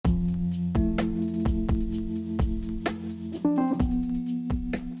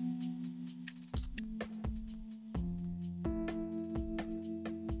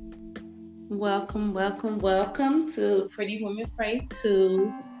Welcome to Pretty Women Pray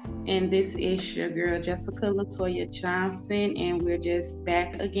 2. And this is your girl, Jessica Latoya Johnson. And we're just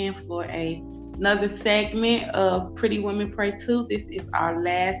back again for another segment of Pretty Women Pray 2. This is our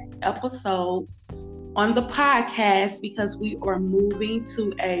last episode on the podcast because we are moving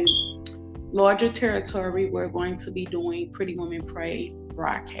to a larger territory. We're going to be doing Pretty Women Pray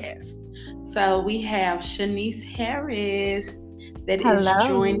broadcast. So we have Shanice Harris that is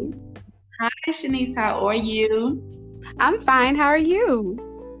joining. Hi, Shanice. How are you? I'm fine. How are you?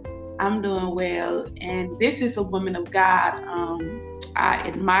 I'm doing well. And this is a woman of God. I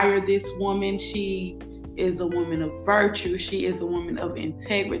admire this woman. She is a woman of virtue. She is a woman of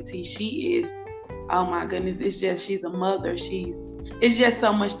integrity. She is, oh my goodness, she's a mother. It's just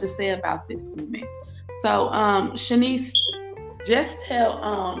so much to say about this woman. So, Shanice, just tell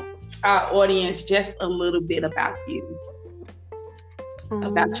our audience just a little bit about you,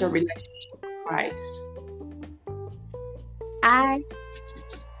 about your relationship. Christ. I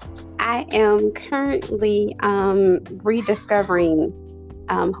am currently rediscovering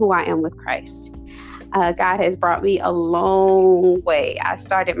who I am with Christ. God has brought me a long way. I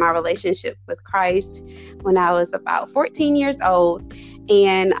started my relationship with Christ when I was about 14 years old.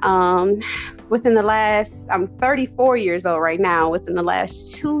 And within the last, I'm 34 years old right now. Within the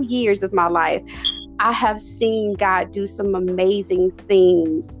last 2 years of my life, I have seen God do some amazing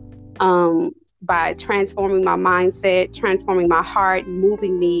things by transforming my mindset, transforming my heart,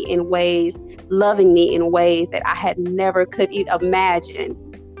 moving me in ways, loving me in ways that I had never could imagine.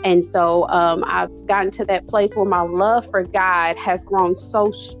 And so I've gotten to that place where my love for God has grown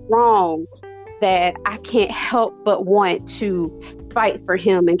so strong that I can't help but want to fight for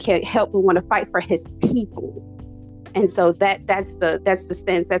him and can't help but want to fight for his people. And so that's the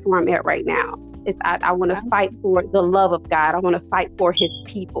stance. That's where I'm at right now. I want to fight for the love of God. I want to fight for his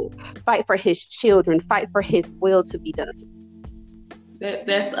people, fight for his children, fight for his will to be done.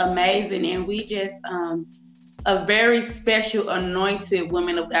 That's amazing. And we just, a very special anointed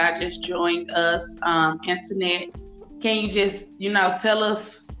woman of God just joined us, Antoinette. Can you just, tell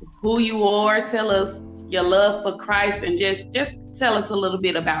us who you are, tell us your love for Christ, and just tell us a little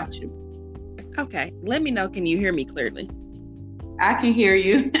bit about you. Okay. Let me know. Can you hear me clearly? I can hear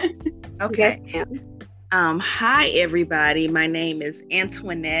you. Okay. Yes, hi, everybody. My name is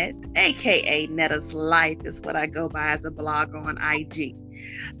Antoinette, aka Netta's Life is what I go by as a blogger on IG.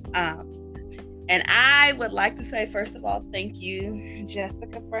 And I would like to say, first of all, thank you,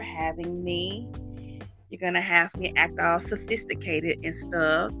 Jessica, for having me. You're going to have me act all sophisticated and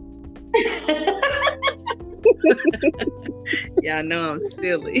stuff. Yeah, I know I'm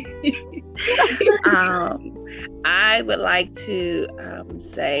silly. I would like to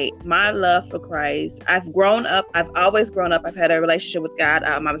say my love for Christ. I've always grown up. I've had a relationship with God.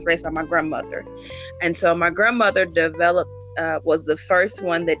 I was raised by my grandmother. And so my grandmother was the first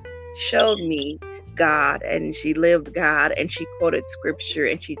one that showed me God, and she lived God, and she quoted scripture,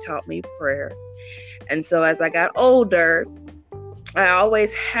 and she taught me prayer. And so as I got older, I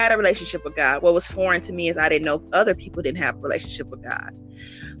always had a relationship with God. What was foreign to me is I didn't know other people didn't have a relationship with God.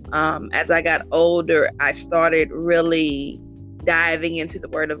 As I got older, I started really diving into the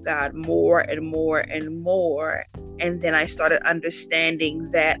Word of God more and more and more. And then I started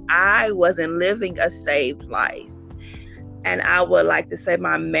understanding that I wasn't living a saved life. And I would like to say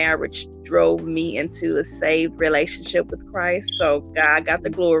my marriage drove me into a saved relationship with Christ. So God got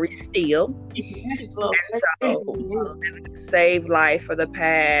the glory still. And so living a saved life for the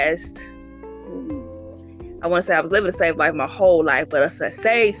past, I want to say I was living a saved life my whole life, but it's a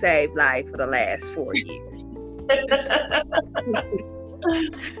saved life for the last 4 years.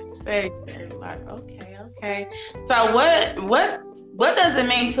 Okay. So what does it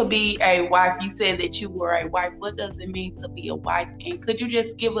mean to be a wife? You said that you were a wife. What does it mean to be a wife? And could you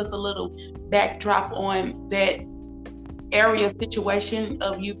just give us a little backdrop on that area situation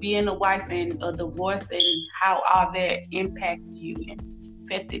of you being a wife and a divorce, and how all that impacted you and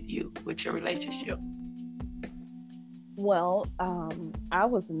affected you with your relationship? Well, I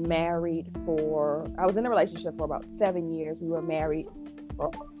was in a relationship for about 7 years. We were married for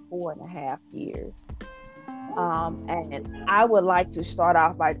 4.5 years. And I would like to start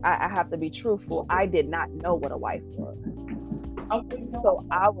off by, I have to be truthful. I did not know what a wife was. Okay. So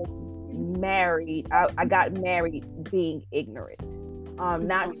I was married. I got married being ignorant.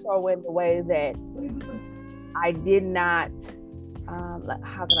 Not so in the way that I did not,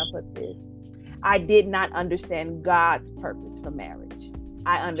 how can I put this? I did not understand God's purpose for marriage.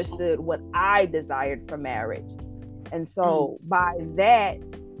 I understood what I desired for marriage. And so by that,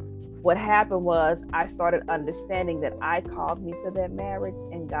 what happened was I started understanding that I called me to that marriage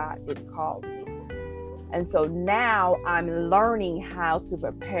and God didn't call me. And so now I'm learning how to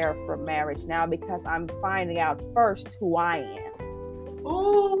prepare for marriage now, because I'm finding out first who I am.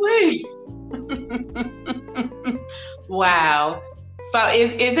 Oh, wait. Wow. So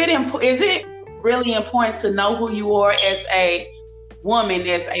is it really important to know who you are as a woman,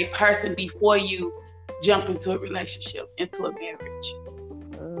 as a person, before you jump into a relationship, into a marriage?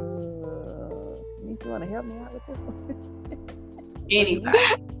 You want to help me out with this one? Anybody?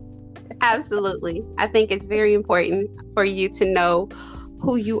 Absolutely. I think it's very important for you to know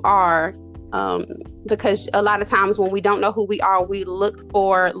who you are, because a lot of times when we don't know who we are, we look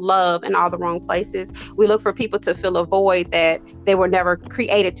for love in all the wrong places. We look for people to fill a void that they were never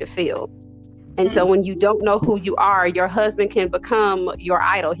created to fill. And so when you don't know who you are, your husband can become your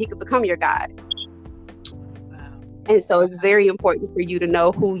idol. He could become your God. Wow. And so it's very important for you to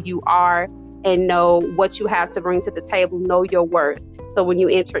know who you are and know what you have to bring to the table, know your worth. So when you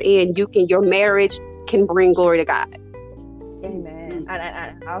enter in, your marriage can bring glory to God. Amen.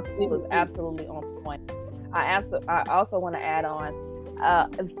 And our school is absolutely on point. I also want to add on,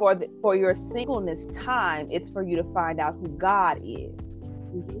 for your singleness time, it's for you to find out who God is.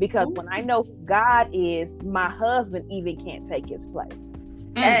 Because when I know who God is, my husband even can't take his place.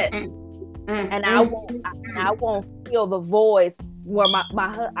 And I won't feel the voice where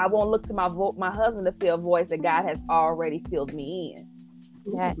I won't look to my husband to fill a voice that God has already filled me in.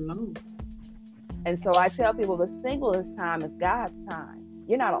 Yeah. And so I tell people the singleness time is God's time.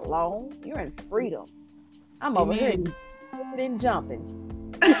 You're not alone. You're in freedom. I'm over here and jumping.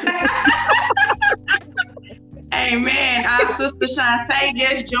 Amen. Our sister Shantae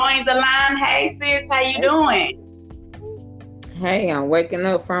just joined the line. Hey sis, how you doing? Hey, I'm waking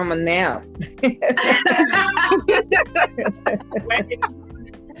up from a nap.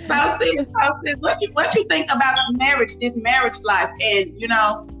 So sis, what you think about this marriage life? And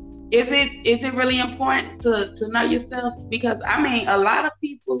is it really important to know yourself? Because I mean, a lot of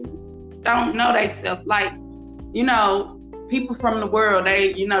people don't know themselves. Like, people from the world,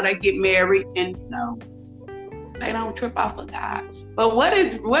 they get married and they don't trip off of God. But what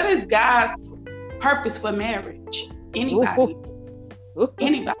is God's purpose for marriage? Anybody?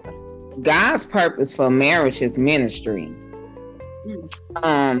 God's purpose for marriage is ministry.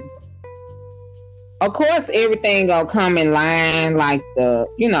 Of course, everything gonna come in line, like the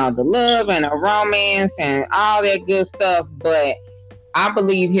love and the romance and all that good stuff. But I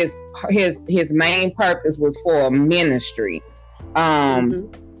believe his main purpose was for ministry.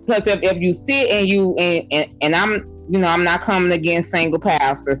 Because if you sit and I'm not coming against single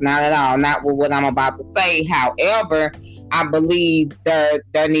pastors, not at all, not with what I'm about to say. However, I believe there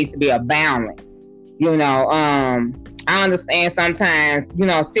needs to be a balance. I understand sometimes,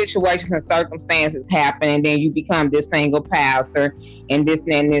 situations and circumstances happen, and then you become this single pastor and this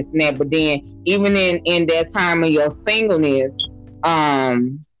and that and this and that. But then even in that time of your singleness,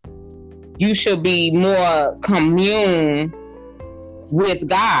 you should be more commune with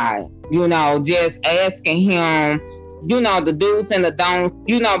God, just asking him, the do's and the don'ts,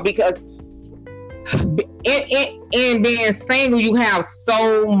 because in being single, you have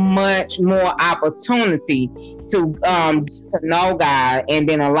so much more opportunity to know God, and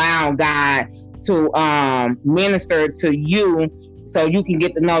then allow God to minister to you, so you can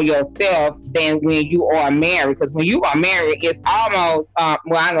get to know yourself, than when you are married. Because when you are married, it's almost I'm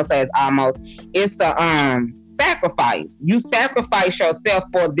gonna say it's a sacrifice. You sacrifice yourself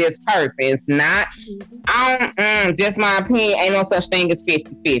for this person. It's not just my opinion, ain't no such thing as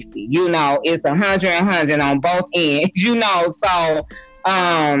 50-50. It's 100 on both ends. So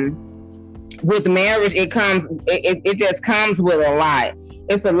with marriage, it just comes with a lot.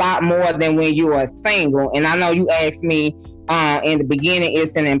 It's a lot more than when you are single. And I know you asked me in the beginning,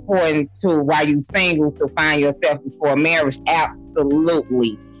 it's an important to why you single, to find yourself before marriage.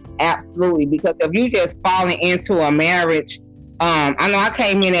 Absolutely, because if you just falling into a marriage, I know I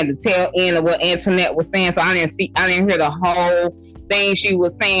came in at the tail end of what Antoinette was saying, so I didn't hear the whole thing she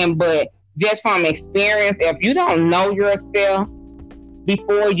was saying, but just from experience, if you don't know yourself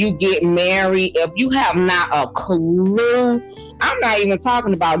before you get married, if you have not a clue, I'm not even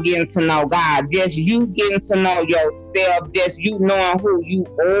talking about getting to know God, just you getting to know yourself, just you knowing who you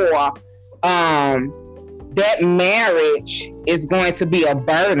are, that marriage is going to be a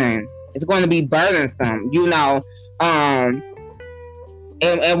burden. It's going to be burdensome, and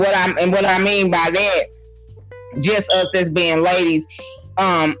what I mean by that, just us as being ladies,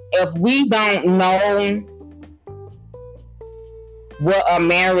 if we don't know what a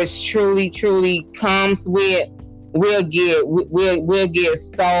marriage truly comes with, we'll get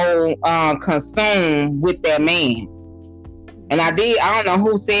so consumed with that man. And I don't know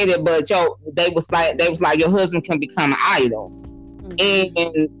who said it, but they was like your husband can become an idol.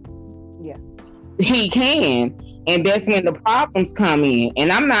 And he can. And that's when the problems come in.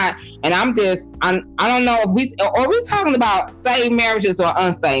 And I don't know if we talking about saved marriages or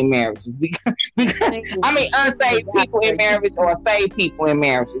unsaved marriages. I mean, unsaved people in marriage or saved people in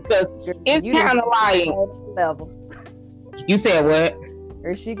marriages. Because it's kind of like levels. You said what?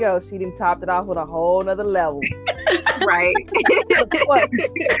 There she goes. She done topped it off with a whole nother level. Right.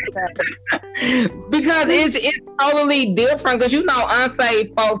 Because it's totally different. Because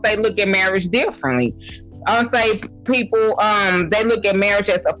unsaved folks, they look at marriage differently. Unsaved people, they look at marriage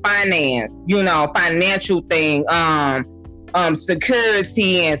as a financial thing,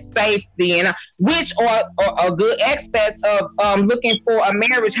 security and safety, and which are good aspects of looking for a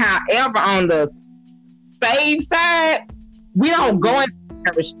marriage. However, on the saved side, we don't go into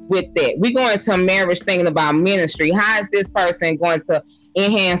marriage with that. We go into marriage thinking about ministry. How is this person going to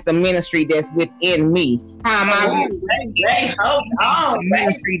enhance the ministry that's within me? How am I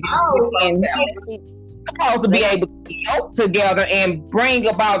supposed to be able to help together and bring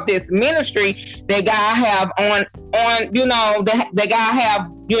about this ministry that God have that God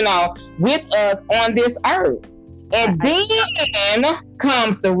have with us on this earth? And then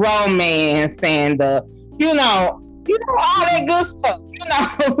comes the romance and the all that good stuff,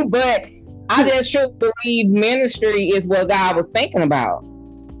 but I just should believe ministry is what God was thinking about.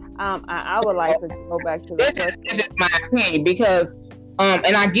 I would like to go back to this. Is just my opinion, because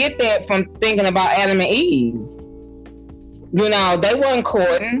and I get that from thinking about Adam and Eve. They weren't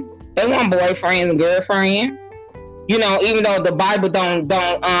courting, they weren't boyfriends and girlfriends. Even though the Bible don't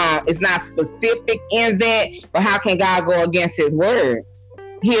it's not specific in that, but how can God go against His word?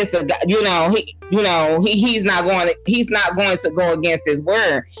 He's not going to go against His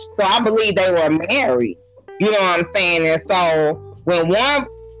word. So I believe they were married. You know what I'm saying? And so when one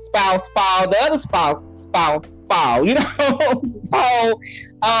spouse fall, the other spouse fall. So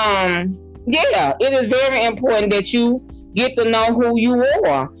it is very important that you get to know who you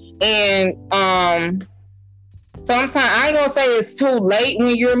are. And sometimes I ain't gonna say it's too late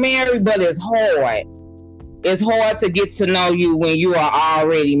when you're married, but it's hard. It's hard to get to know you when you are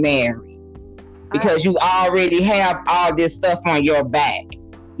already married, because you already have all this stuff on your back.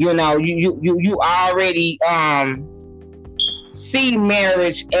 You already see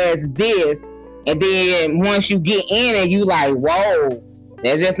marriage as this, and then once you get in and you like, whoa,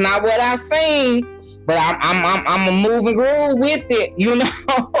 that's just not what I seen. But I'm a moving groove with it,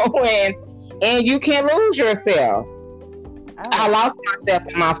 and you can't lose yourself. I lost myself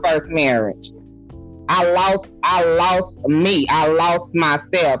in my first marriage. I lost me. I lost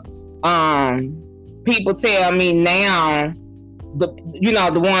myself. People tell me now,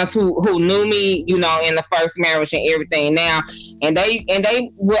 the ones who knew me, in the first marriage and everything now, and they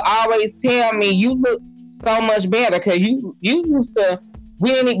will always tell me, you look so much better, because you used to,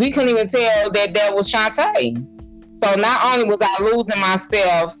 we couldn't even tell that was Shantae. So not only was I losing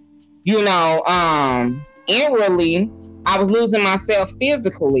myself, inwardly, I was losing myself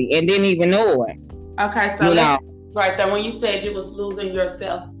physically and didn't even know it. Okay, so right there, when you said you was losing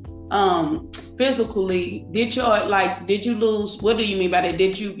yourself physically, did you lose, what do you mean by that?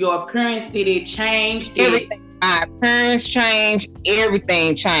 Your appearance, did it change? Everything. My appearance changed,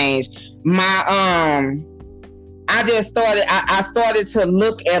 everything changed. My I started to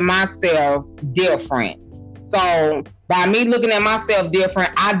look at myself different. So by me looking at myself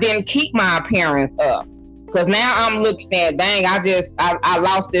different, I didn't keep my appearance up. Because now I'm looking at, dang, I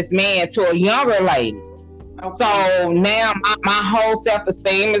lost this man to a younger lady. Okay. So now my whole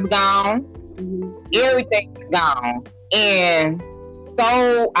self-esteem is gone. Mm-hmm. Everything is gone. And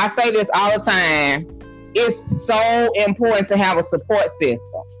so I say this all the time, it's so important to have a support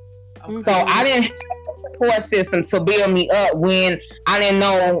system. Okay. So I didn't have a support system to build me up when I didn't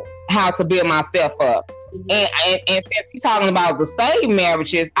know how to build myself up. Mm-hmm. And since you're talking about the saved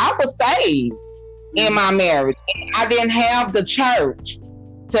marriages, I was saved in my marriage. I didn't have the church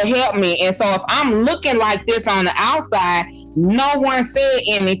to help me. And so if I'm looking like this on the outside, no one said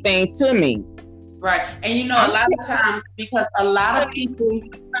anything to me. Right. And a lot of times, because a lot of people,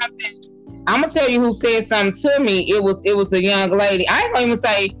 I'm gonna tell you who said something to me. It was a young lady. I ain't gonna even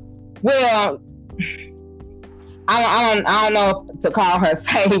say, well, I don't know if to call her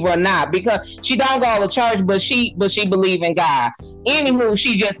saved or not, because she don't go to church, but she believe in God. Anywho,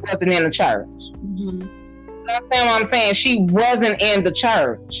 she just wasn't in the church. Mm-hmm. You understand what I'm saying? She wasn't in the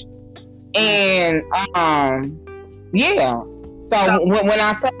church, and yeah. So when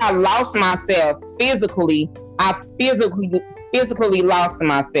I say I lost myself physically, I physically lost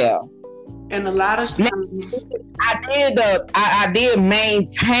myself. And a lot of times, I did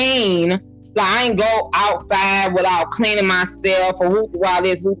maintain. Like, I ain't go outside without cleaning myself or whoop while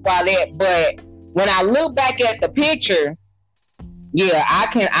this, whoop while that. But when I look back at the pictures, yeah,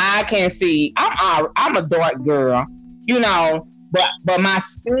 I can see I'm a dark girl, you know, but my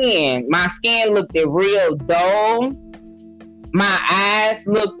skin looked at real dull. My eyes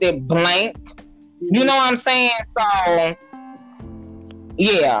looked at blank. You know what I'm saying? So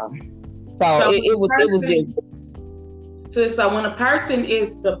yeah. So it was just. So when a person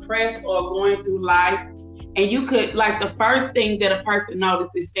is depressed or going through life, and you could, like, the first thing that a person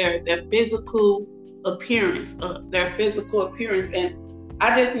notices is their physical appearance, and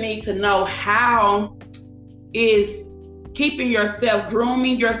I just need to know, how is keeping yourself,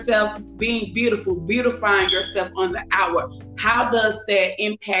 grooming yourself, being beautiful, beautifying yourself on the outward, how does that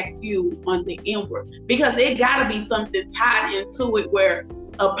impact you on the inward? Because it got to be something tied into it where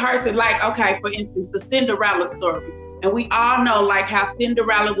a person, like, okay, for instance, the Cinderella story. And we all know, like, how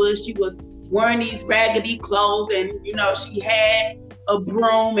Cinderella was. She was wearing these raggedy clothes, and, you know, she had a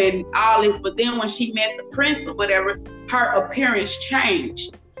broom and all this. But then when she met the prince or whatever, her appearance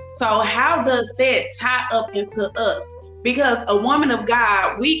changed. So how does that tie up into us? Because a woman of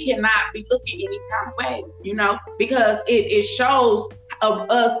God, we cannot be looking any kind of way, you know, because it shows of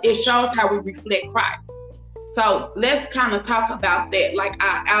us, it shows how we reflect Christ. So let's kind of talk about that, like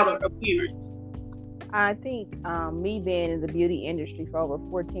our outer appearance. I think me being in the beauty industry for over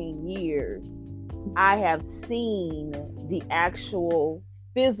 14 years, I have seen the actual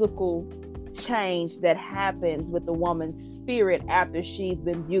physical change that happens with the woman's spirit after she's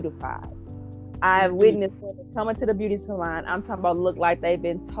been beautified. I've witnessed women coming to the beauty salon. I'm talking about look like they've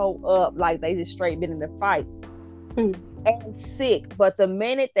been towed up, like they just straight been in a fight and sick. But the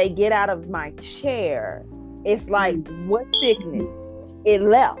minute they get out of my chair, it's like, what sickness? It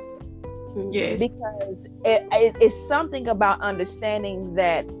left. Yes. Because it's something about understanding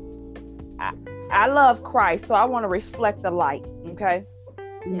that I love Christ, so I want to reflect the light. Okay.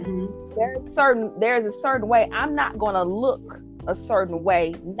 Mm-hmm. There's a certain way. I'm not going to look a certain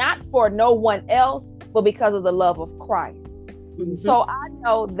way, not for no one else, but because of the love of Christ. Mm-hmm. So I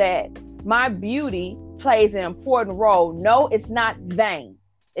know that my beauty plays an important role. No, it's not vain.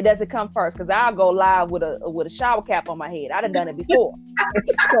 It doesn't come first, because I'll go live with a shower cap on my head. I done it before.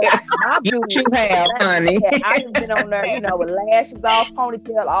 So my beauty, you have, honey. I've been on there, you know, with lashes off,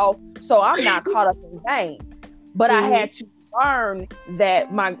 ponytail off. So I'm not caught up in vain. But I had to learn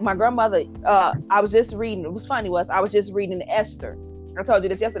that my grandmother, I was just reading, it was funny, I was just reading Esther. I told you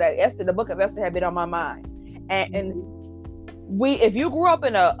this yesterday. Esther, the book of Esther had been on my mind. And if you grew up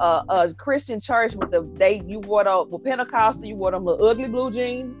in a Christian church with you wore with Pentecostal, you wore them little ugly blue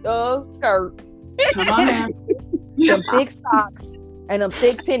jean skirts, some thick socks, and them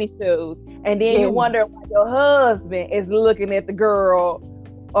thick tennis shoes, and then you wonder why your husband is looking at the girl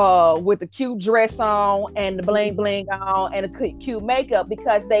with the cute dress on and the bling bling on and the cute makeup,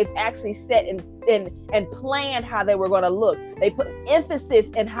 because they've actually set and planned how they were going to look. They put emphasis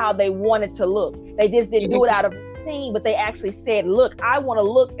in how they wanted to look. They just didn't do it out of routine, but they actually said, look, I want to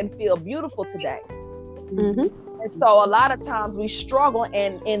look and feel beautiful today. Mm-hmm. And so a lot of times we struggle,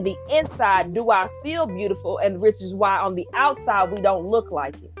 and in the inside, do I feel beautiful? And which is why on the outside, we don't look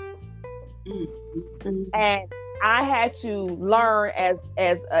like it. Mm-hmm. And I had to learn as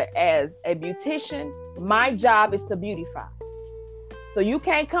a beautician, my job is to beautify. So you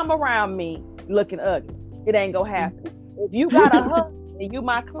can't come around me looking ugly. It ain't gonna happen. If you got a husband and you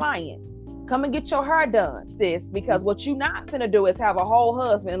my client, come and get your hair done, sis, because what you not finna do is have a whole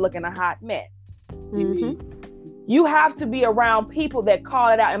husband looking a hot mess. Mm-hmm. You have to be around people that call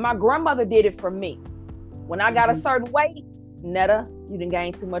it out. And my grandmother did it for me. When I got a certain weight, Netta, you done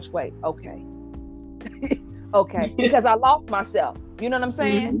gained too much weight. Okay. Okay, because I lost myself. You know what I'm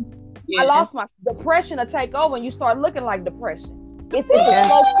saying? Mm-hmm. Yeah. I lost my depression to take over, and you start looking like depression. It's a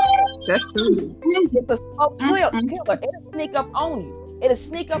slow killer. That's true. It's a slow killer. It'll sneak up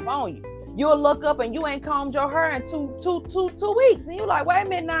on you. You'll look up and you ain't combed your hair in two weeks, and you're like, wait a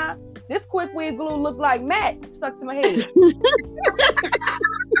minute now, this quick wig glue look like Matt stuck to my head.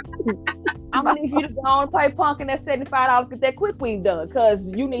 I'm gonna need you to go on and play punk and that $75 get that quick weave done,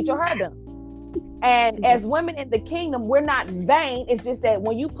 because you need your hair done. And as women in the kingdom, we're not vain. It's just that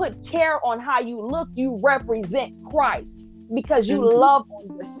when you put care on how you look, you represent Christ, because you love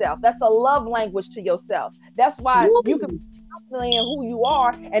on yourself. That's a love language to yourself. That's why you can be confident in who you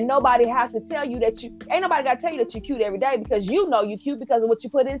are, and nobody has to tell you that ain't nobody got to tell you that you're cute every day, because you know you're cute because of what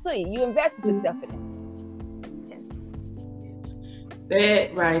you put into you. You invested yourself in it.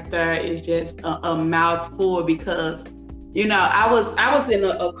 That right there is just a mouthful, because, you know, I was in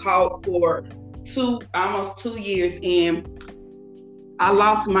a cult for almost 2 years, and I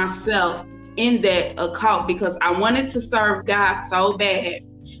lost myself in that occult because I wanted to serve God so bad.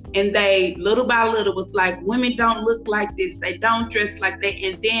 And they, little by little, was like, women don't look like this. They don't dress like that.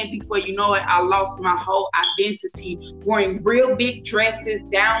 And then before you know it, I lost my whole identity, wearing real big dresses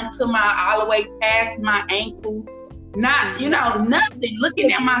down to all the way past my ankles. Not, nothing.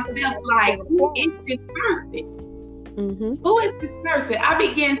 Looking at myself like, who is this person? Mm-hmm. Who is this person? I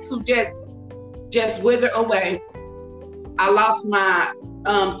began to just wither away. I lost my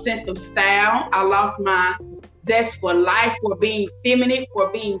sense of style. I lost my zest for life, for being feminine,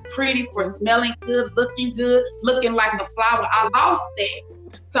 for being pretty, for smelling good, looking like a flower. I lost that.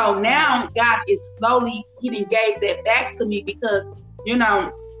 So now God is slowly, he done gave that back to me because,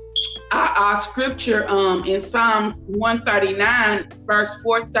 our scripture in Psalm 139, verse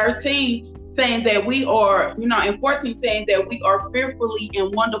 413, saying that we are, in 14, saying that we are fearfully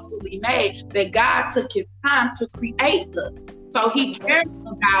and wonderfully made, that God took his time to create us. So he cares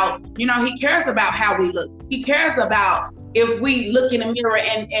about, he cares about how we look. He cares about if we look in the mirror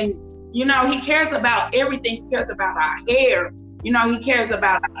and he cares about everything. He cares about our hair. He cares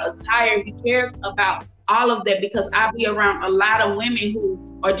about our attire. He cares about all of that because I be around a lot of women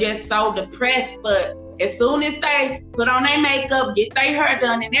who are just so depressed, but as soon as they put on their makeup, get their hair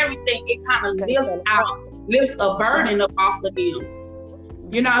done and everything, it kind of lifts a burden up off of them.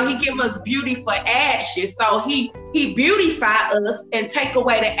 He give us beauty for ashes. So he beautify us and take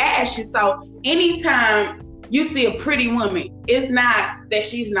away the ashes. So anytime you see a pretty woman, it's not that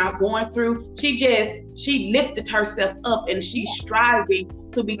she's not going through. She lifted herself up and she's striving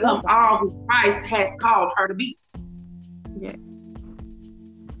to become all who Christ has called her to be. Yeah.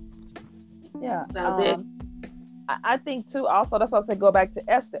 Yeah. So I think too, also, that's why I say go back to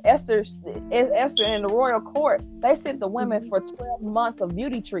Esther. Esther in the royal court, they sent the women for 12 months of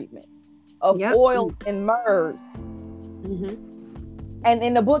beauty treatment, of oil and myrrhs. Mm-hmm. And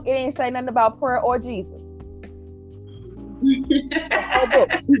in the book, it didn't say nothing about prayer or Jesus.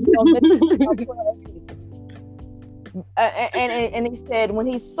 And he said when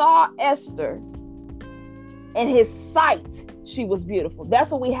he saw Esther, in his sight, she was beautiful.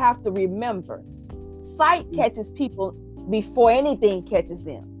 That's what we have to remember. Sight catches people before anything catches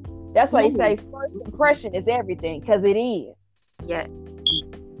them. That's why they say first impression is everything, because it is. Yes.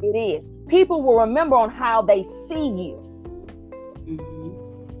 It is. People will remember on how they see you.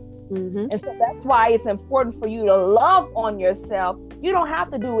 Mm-hmm. And so that's why it's important for you to love on yourself. You don't have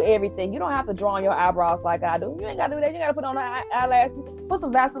to do everything. You don't have to draw on your eyebrows like I do. You ain't got to do that. You got to put on eyelashes. Put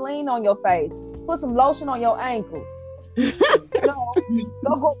some Vaseline on your face. Put some lotion on your ankles. Go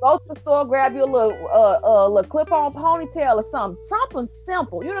to the store, grab your little clip-on ponytail or something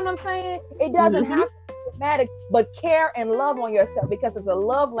simple. You know what I'm saying? It doesn't have to be dramatic, but care and love on yourself, because it's a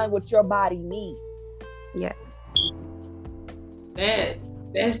love language your body needs. Yes.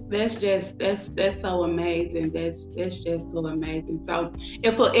 That's so amazing. That's just so amazing. So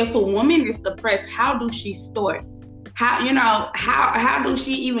if a woman is depressed, how do she start? How do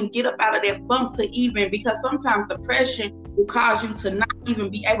she even get up out of that funk to even, because sometimes depression will cause you to not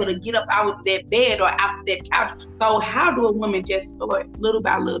even be able to get up out of that bed or out of that couch. So how do a woman just start little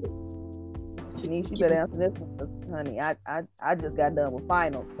by little? Shanice, you better answer this one, because honey, I just got done with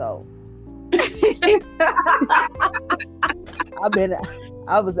finals, so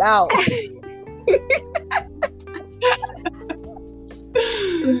I was out.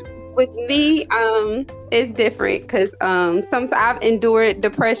 With me, it's different because sometimes I've endured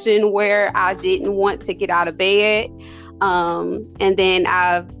depression where I didn't want to get out of bed. And then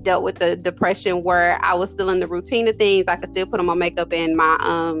I've dealt with the depression where I was still in the routine of things. I could still put on my makeup and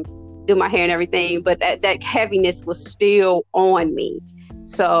my do my hair and everything, but that heaviness was still on me.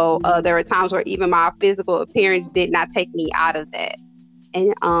 So there were times where even my physical appearance did not take me out of that.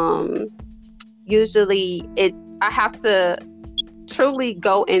 And usually I have to truly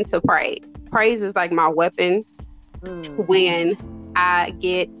go into praise. Praise is like my weapon when I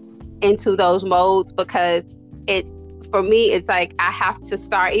get into those modes, because for me, it's like I have to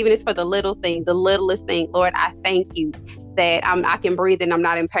start, even if it's for the little thing, the littlest thing. Lord, I thank you that I can breathe and I'm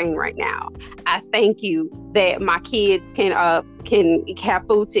not in pain right now. I thank you that my kids can have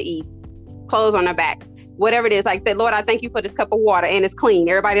food to eat, clothes on their backs, whatever it is. Like that, Lord, I thank you for this cup of water and it's clean.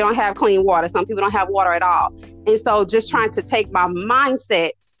 Everybody don't have clean water. Some people don't have water at all. And so just trying to take my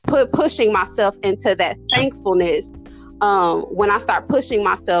mindset, pushing myself into that thankfulness. When I start pushing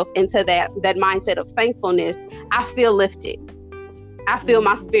myself into that mindset of thankfulness, I feel lifted. I feel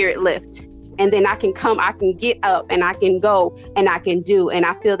my spirit lift. And then I can get up and I can go and I can do. And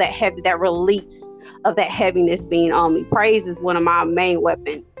I feel that that release of that heaviness being on me. Praise is one of my main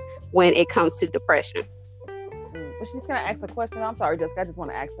weapons. when it comes to depression. But she's gonna ask a question. I'm sorry, Jessica. I just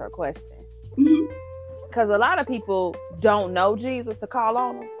want to ask her a question. Mm-hmm. Because a lot of people don't know Jesus to call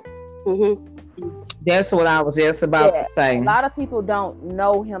on him. Mm-hmm. That's what I was just about to say. A lot of people don't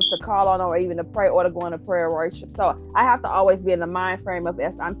know him to call on or even to pray or to go into prayer worship. So I have to always be in the mind frame of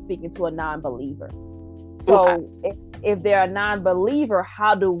as I'm speaking to a non-believer. So if they're a non-believer,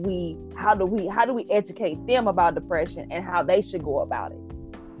 how do we educate them about depression and how they should go about it?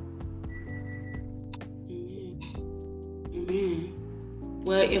 Mm-hmm.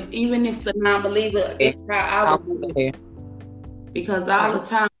 Well, even if the non-believer, that's how I would do it. Because all the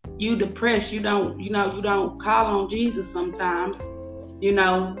time you depressed, you don't call on Jesus sometimes,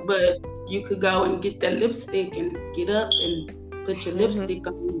 but you could go and get that lipstick and get up and put your lipstick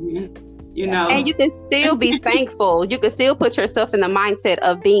on and And you can still be thankful. You can still put yourself in the mindset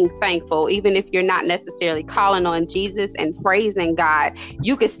of being thankful, even if you're not necessarily calling on Jesus and praising God.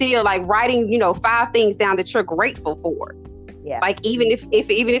 You could still writing, 5 things down that you're grateful for. Yeah. Even if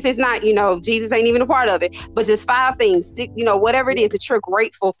it's not, Jesus ain't even a part of it, but just 5 things, whatever it is that you're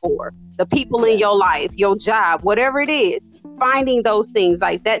grateful for, the people in your life, your job, whatever it is, finding those things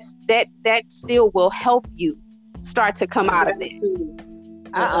that still will help you start to come out of it.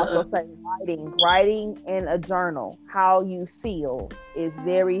 I also say writing in a journal how you feel is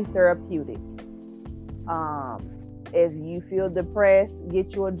very therapeutic. If you feel depressed,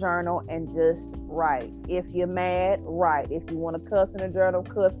 get you a journal and just write. If you're mad, write. If you want to cuss in a journal,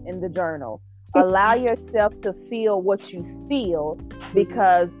 cuss in the journal. Allow yourself to feel what you feel,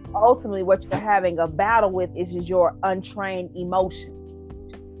 because ultimately what you're having a battle with is your untrained emotions.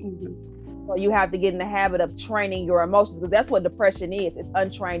 Mm-hmm. So you have to get in the habit of training your emotions, because that's what depression is. It's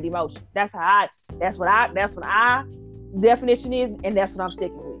untrained emotion. That's what I definition is, and that's what I'm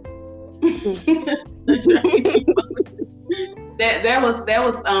sticking with. that was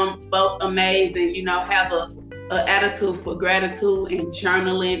both amazing. Have a attitude for gratitude and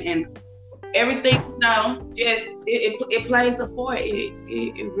journaling and everything. Just it plays a part.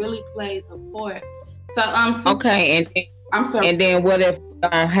 It really plays a part. So okay, and I'm sorry. And then what if you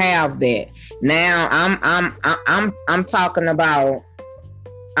don't have that? Now I'm talking about.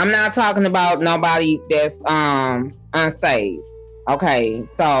 I'm not talking about nobody that's unsaved. Okay,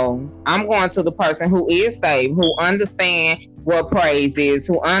 so I'm going to the person who is saved, who understand what praise is,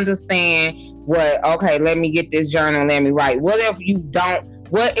 who understand okay, let me get this journal, let me write. What if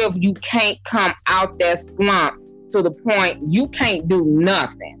you can't come out that slump to the point you can't do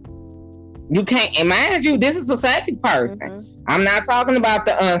nothing? You can't, imagine this is a saved person. Mm-hmm. I'm not talking about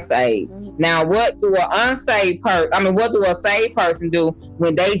the unsaved. Mm-hmm. Now, what do a saved person do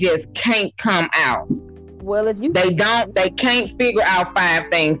when they just can't come out? Well, if you they can't figure out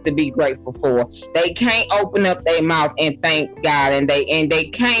 5 things to be grateful for. They can't open up their mouth and thank God, and they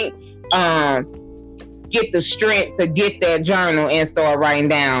can't get the strength to get their journal and start writing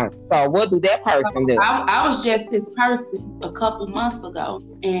down. So what do that person do? I was just this person a couple months ago,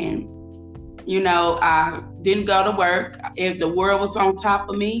 and I didn't go to work. If the world was on top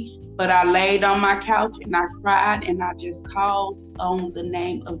of me, but I laid on my couch and I cried and I just called on the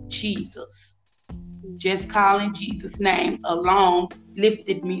name of Jesus. Just calling Jesus' name alone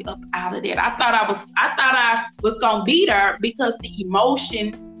lifted me up out of that. I thought I was gonna be there, because the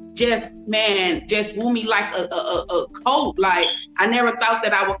emotions just woo me like a coat. Like, I never thought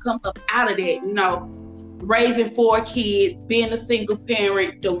that I would come up out of that. Raising 4 kids, being a single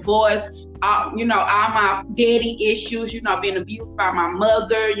parent, divorce, all my daddy issues, being abused by my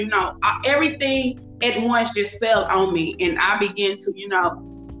mother, everything at once just fell on me, and I began to,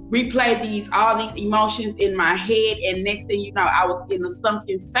 replay all these emotions in my head, and next thing you know, I was in a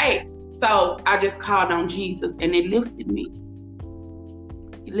sunken state. So I just called on Jesus, and it lifted me.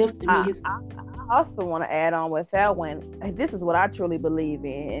 I also want to add on with that one. This is what I truly believe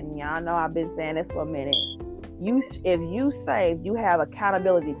in, and y'all know I've been saying this for a minute. If you save, you have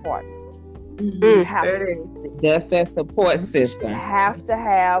accountability partners. Mm-hmm. That's that support system. You have to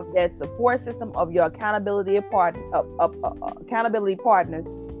have that support system of your accountability partners.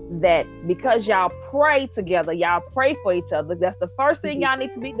 That because y'all pray together, y'all pray for each other. That's the first thing y'all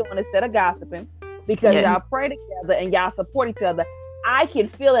need to be doing instead of gossiping. Because y'all pray together and y'all support each other. I can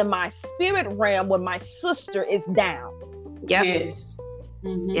feel in my spirit realm when my sister is down. Yep. Yes.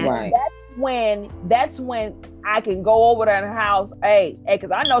 Mm-hmm. Yes. Right. That's when I can go over to the house. Hey,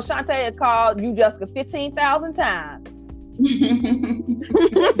 because I know Shantae had called you, Jessica, 15,000 times.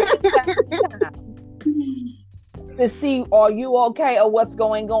 To see, are you okay, or what's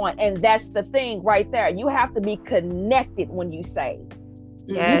going on? And that's the thing right there. You have to be connected when you save.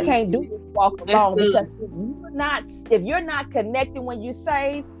 Yes. You can't do this walk alone, because if you're not connected when you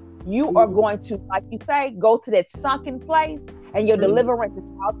save, you are going to, like you say, go to that sunken place, and your deliverance is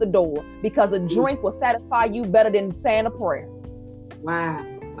out the door, because a drink will satisfy you better than saying a prayer. Wow.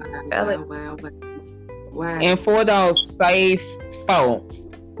 And for those safe folks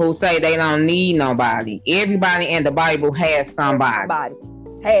who say they don't need nobody, everybody in the Bible has somebody.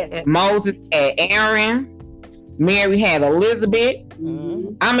 Moses had Aaron, Mary had Elizabeth.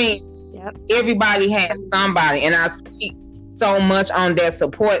 I mean, everybody has somebody, and I speak so much on their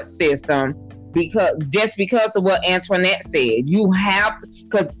support system because of what Antoinette said. You have to,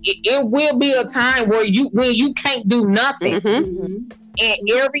 because it will be a time when you can't do nothing, and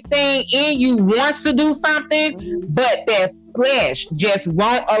everything in you wants to do something, but that flesh just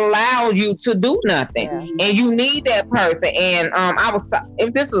won't allow you to do nothing, and you need that person. And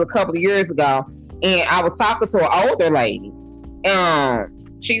this was a couple of years ago, and I was talking to an older lady.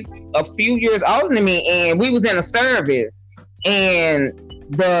 She's a few years older than me, and we was in a service, and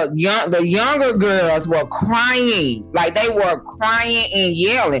the younger girls were crying, like they were crying and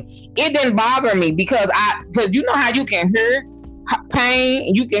yelling. It didn't bother me because you know how you can hear pain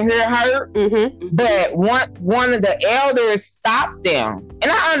and you can hear hurt, but one of the elders stopped them, and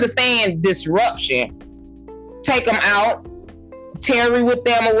I understand disruption, take them out, tarry with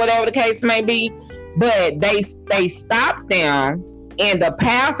them, or whatever the case may be, but they stopped them, and the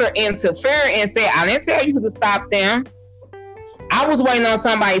pastor interfered and said, I didn't tell you to stop them. I was waiting on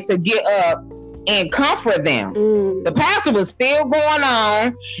somebody to get up and comfort them. The pastor was still going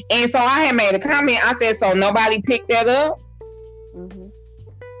on, and so I had made a comment. I said, so nobody picked that up?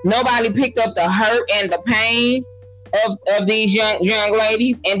 Nobody picked up the hurt and the pain of these young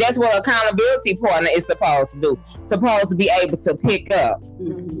ladies? And that's what accountability partner is supposed to do. Supposed to be able to pick up.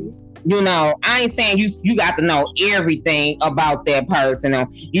 You know, I ain't saying you got to know everything about that person.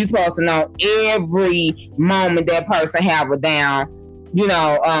 You supposed to know every moment that person have a down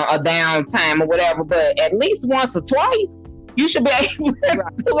time or whatever. But at least once or twice, you should be able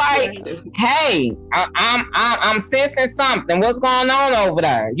to like, hey, I'm sensing something. What's going on over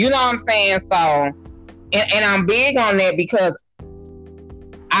there? You know what I'm saying? So, and I'm big on that because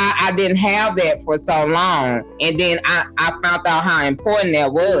I didn't have that for so long, and then I found out how important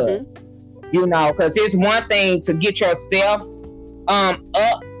that was. You know, because it's one thing to get yourself up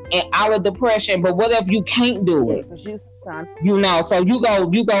and out of depression, but what if you can't do it? You know, so you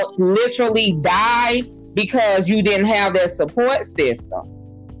go literally die because you didn't have that support system.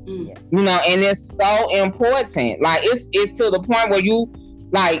 You know, and it's so important. Like it's to the point where you,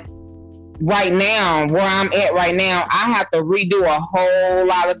 like, right now, where I'm at right now, I have to redo a whole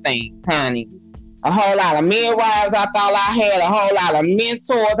lot of things, honey. A whole lot of midwives I thought I had, a whole lot of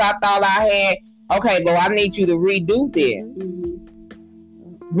mentors I thought I had. Okay, Lord, I need you to redo this.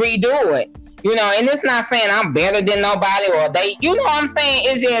 Redo it. You know, and it's not saying I'm better than nobody or they, you know what I'm saying?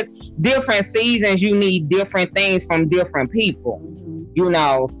 It's just different seasons. You need different things from different people. You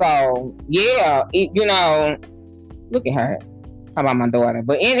know, so yeah, you know, look at her. Talk about my daughter.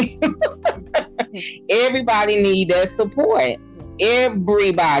 But anyway, everybody need that support.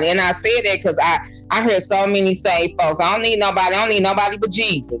 Everybody. And I said that because I heard so many say, folks, I don't need nobody but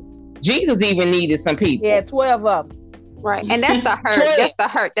Jesus. Jesus even needed some people. Yeah, 12 of them. Right. And that's the hurt. That's the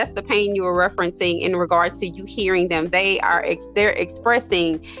hurt. That's the pain you were referencing in regards to you hearing them. They're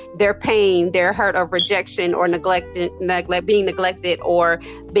expressing their pain, their hurt of rejection or being neglected or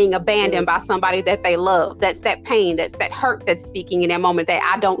being abandoned by somebody that they love. That's that pain. That's that hurt that's speaking in that moment, that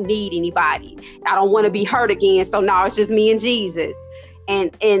I don't need anybody. I don't want to be hurt again. So now it's just me and Jesus.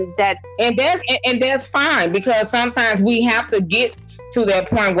 And that's fine, because sometimes we have to get to that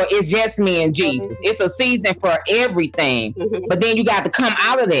point where it's just me and Jesus. It's a season for everything. But then you got to come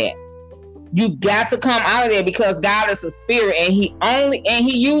out of that. You got to come out of there, because God is a spirit, and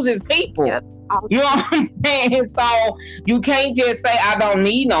he uses people. Yep. You know what I'm saying? So you can't just say I don't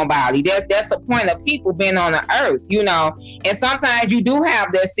need nobody. That's the point of people being on the earth, you know. And sometimes you do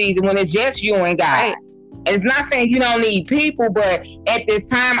have that season when it's just you and God. Right. And it's not saying you don't need people, but at this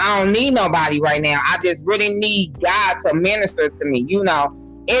time, I don't need nobody right now. I just really need God to minister to me. You know,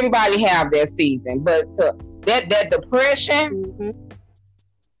 everybody have their season, but to that depression,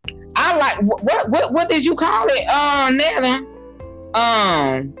 I like, what did you call it, Nana?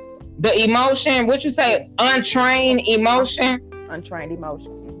 The emotion, what you say, untrained emotion? Untrained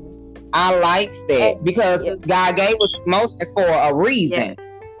emotion. I like that, because God gave us emotions for a reason. Yes.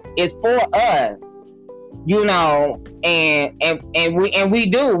 It's for us. You know, and we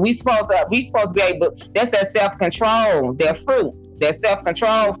do. We supposed to be able. That's that self-control, that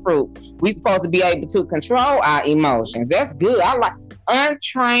self-control fruit. We supposed to be able to control our emotions. That's good. I like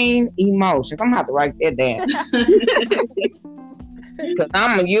untrained emotions. I'm gonna have to write that down. Because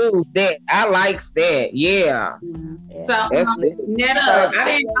I'm gonna use that. I likes that. Yeah. Yeah. So, Netta, I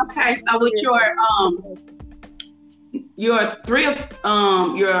didn't. Okay, so with your thrift,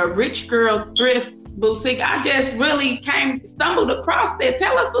 your rich girl thrift boutique, I just really stumbled across that.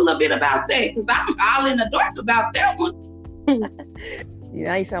 Tell us a little bit about that, because I'm all in the dark about that one. You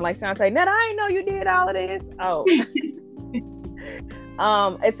know, you sound like Shantae. Netta, I didn't know you did all of this. Oh.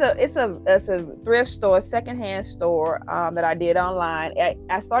 It's a thrift store, secondhand store that I did online.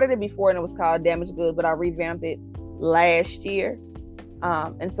 I started it before and it was called Damaged Goods, but I revamped it last year.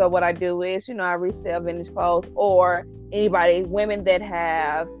 And so what I do is, you know, I resell vintage clothes, or women that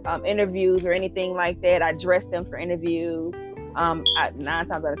have interviews or anything like that. I dress them for interviews. 9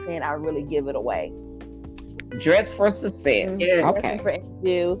 times out of 10, I really give it away. Dress for success. Yeah. Okay. For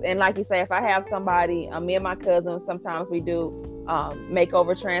interviews. And like you say, if I have somebody, me and my cousins, sometimes we do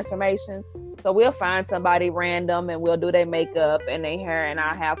makeover transformations. So we'll find somebody random and we'll do their makeup and their hair, and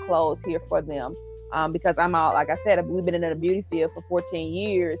I have clothes here for them. Because I'm out, like I said, we've been in the beauty field for 14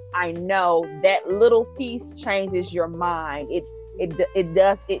 years. I know that little piece changes your mind. It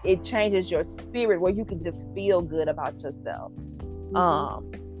changes your spirit, where you can just feel good about yourself.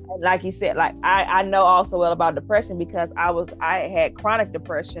 Like you said, like I know also well about depression, because I had chronic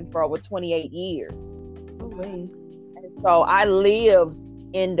depression for over 28 years. And so I lived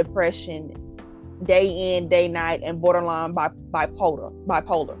in depression day in, day night, and borderline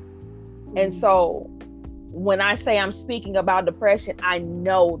bipolar. And so when I say I'm speaking about depression, I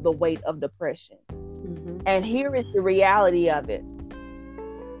know the weight of depression. And here is the reality of it.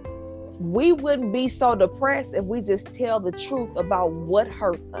 We wouldn't be so depressed if we just tell the truth about what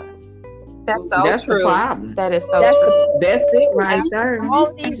hurt us. That's so That's true. the problem. That is so true. That's it right there.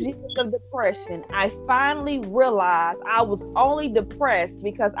 All these years of depression, I finally realized I was only depressed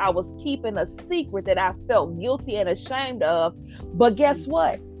because I was keeping a secret that I felt guilty and ashamed of. But guess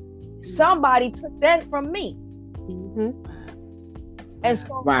what? Somebody took that from me. And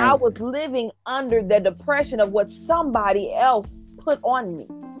so I was living under the depression of what somebody else put on me.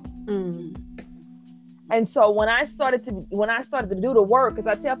 And so when I started to do the work, because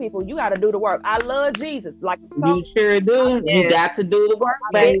I tell people, you got to do the work. I love Jesus. Like you sure do. You got to do the work,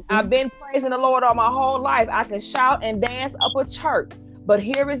 baby. I've been praising the Lord all my whole life. I can shout and dance up a church. But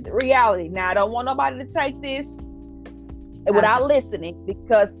here is the reality. Now, I don't want nobody to take this without listening,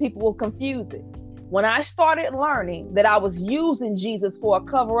 because people will confuse it. When I started learning that I was using Jesus for a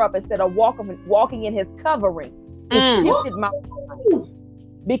cover up instead of walking in his covering, it shifted my life.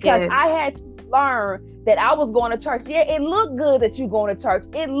 Because I had to learn that I was going to church. Yeah, it looked good that you're going to church.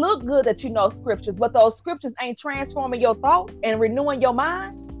 It looked good that you know scriptures, but those scriptures ain't transforming your thought and renewing your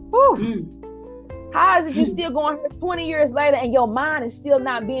mind. How is it you still going here 20 years later and your mind is still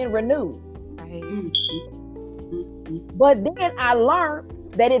not being renewed? But then I learned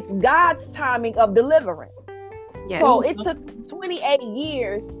that it's God's timing of deliverance. So it took 28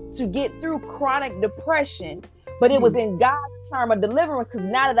 years to get through chronic depression, but it was in God's term of deliverance, because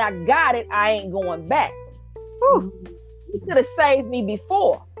now that I got it, I ain't going back. He could have saved me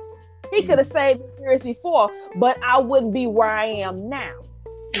before. He could have saved me years before, but I wouldn't be where I am now.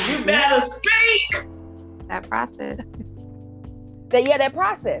 You better speak. That process. That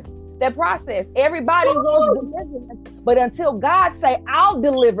process. Everybody wants deliverance, but until God say, I'll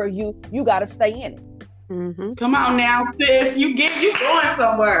deliver you, you got to stay in it. Come on now, sis. You going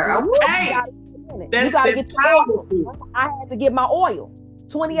somewhere. Okay. You gotta get your oil. I had to get my oil.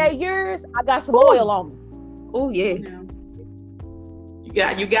 28 years, I got some oil on me. Oh, yes.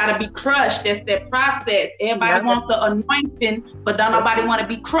 You gotta be crushed. That's that process. Everybody wants the anointing, but don't nobody want to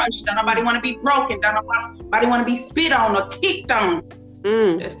be crushed. Don't nobody want to be broken. Don't nobody want to be spit on or kicked on.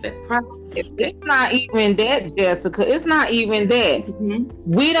 That's that process. It's not even that, Jessica. It's not even that.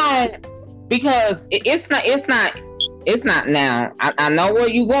 We don't, because it's not now. I know where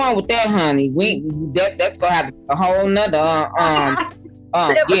you going with that, honey. That's gonna have a whole nother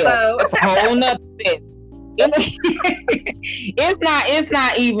that's a whole nother thing. It's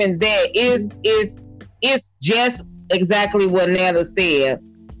not even that. It's just exactly what Netta said.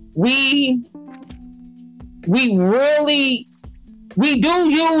 We do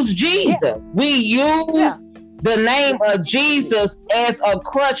use Jesus. We use the name of Jesus as a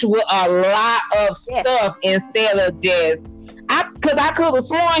crutch with a lot of stuff instead of just, because I could have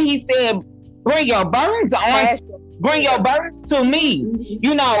sworn he said, bring your burdens to me,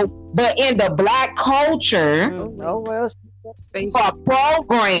 you know. But in the Black culture, for a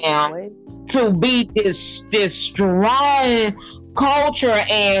program to be this strong culture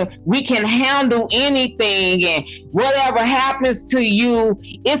and we can handle anything and whatever happens to you,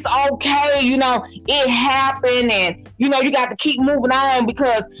 it's okay, you know, it happened, and you know, you got to keep moving on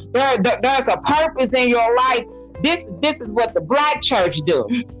because there's a purpose in your life. This is what the Black church do.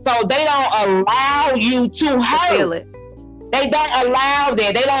 So they don't allow you to hurt. Feel it. They don't allow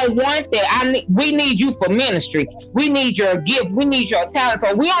that. They don't want that. We need you for ministry. We need your gift. We need your talent.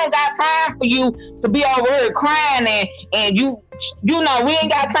 So we don't got time for you to be over here crying and you know, we ain't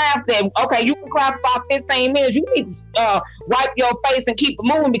got time for that. Okay, you can cry for about 15 minutes. You need to wipe your face and keep it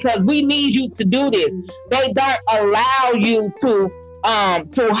moving because we need you to do this. They don't allow you to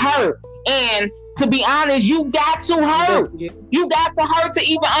hurt. And to be honest, you got to hurt. You got to hurt to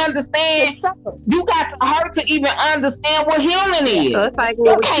even understand. You got to hurt to even understand what healing is. So it's like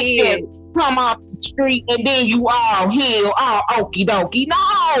when we can't come off the street and then you all heal, all okie dokie.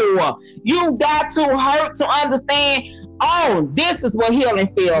 No, you got to hurt to understand. Oh, this is what healing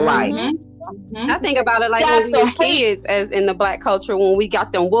feel like. I think about it like when we were kids, as in the Black culture, when we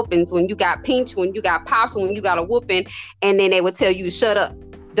got them whoopings, when you got pinched, when you got popped, when you got a whooping, and then they would tell you, shut up,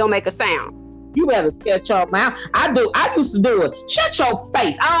 don't make a sound. You better shut your mouth. I used to do it. Shut your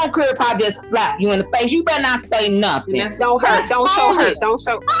face. I don't care if I just slap you in the face. You better not say nothing. Don't hurt. Don't show hurt. Don't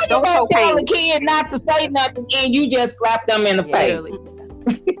show pain. Tell a kid not to say nothing and you just slap them in the face.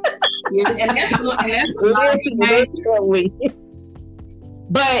 And that's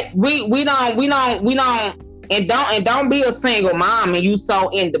but we don't and don't be a single mom and you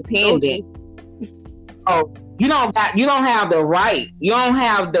so independent. So you don't have the right. You don't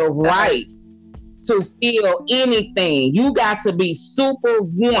have the right to feel anything. You got to be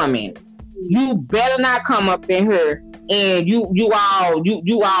superwoman. You better not come up in here and you all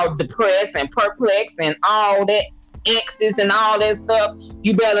depressed and perplexed and all that exes and all that stuff.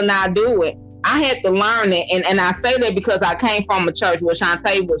 You better not do it. I had to learn it, and I say that because I came from a church where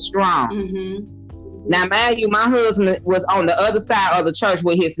Shantae was strong. Now, mind you, my husband was on the other side of the church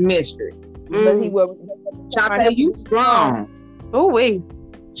with his mistress. But he was Shantae, you strong. Oh wait,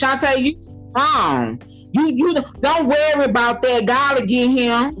 Shantae, you strong. You don't worry about that. God will get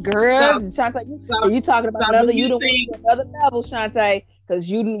him, girl. Shantae, you talking about another? You don't another level, Shantae, because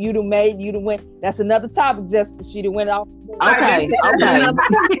you done went. That's another topic. Just she done went off. Okay. She done went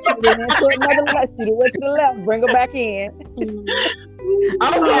to the left. Bring her back in.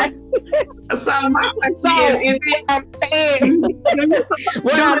 Okay. So my question is what I'm saying is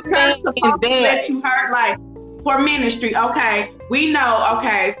that you heard, like, for ministry, okay, we know,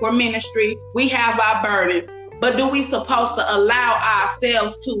 okay, for ministry, we have our burdens, but do we supposed to allow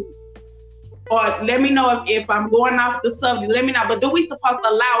ourselves to, or let me know if I'm going off the subject, let me know, but do we supposed to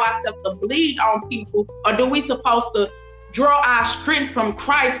allow ourselves to bleed on people, or do we supposed to draw our strength from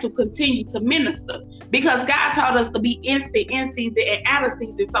Christ to continue to minister? Because God taught us to be instant, in season, and out of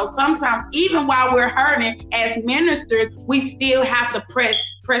season. So sometimes, even while we're hurting as ministers, we still have to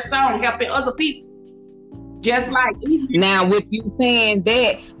press on, helping other people. Just like now, with you saying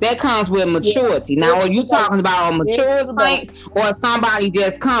that comes with maturity. Now, are you talking about a mature saint or somebody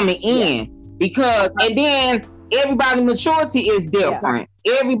just coming in? Because and then everybody's maturity is different.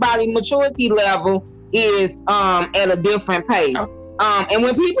 Everybody's maturity level is at a different pace. And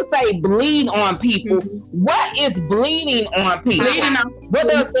when people say bleed on people, what is bleeding on people? What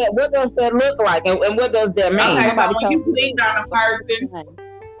does that look like, and what does that mean? Okay, so when you bleed on a person,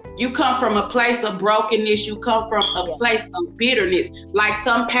 you come from a place of brokenness. You come from a place of bitterness. Like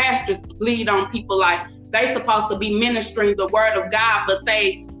some pastors bleed on people, like they supposed to be ministering the word of God, but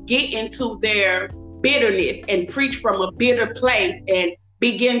they get into their bitterness and preach from a bitter place and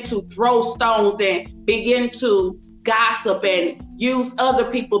begin to throw stones and begin to gossip and use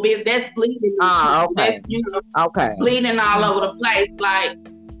other people. That's bleeding. Okay. That's, bleeding all over the place. Like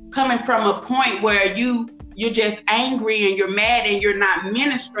coming from a point where you're just angry and you're mad and you're not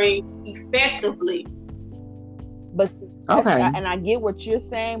ministering effectively. But and I get what you're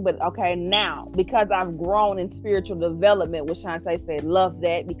saying, but okay, now because I've grown in spiritual development, what Shantae said, love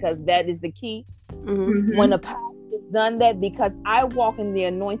that, because that is the key. When a pastor has done that, because I walk in the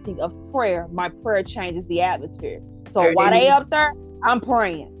anointing of prayer, my prayer changes the atmosphere. So while they up there, I'm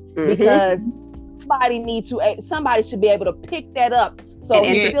praying because somebody should be able to pick that up. So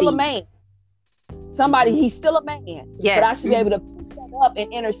he's still a man. He's still a man. Yes. But I should be able to pick that up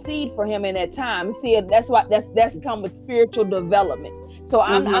and intercede for him in that time. See, that's come with spiritual development. So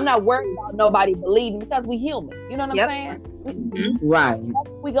I'm not worried about nobody believing because we human. You know what I'm saying? Right. That's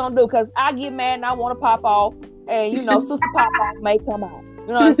what we gonna do, because I get mad and I want to pop off, and Sister Pop Off may come out. You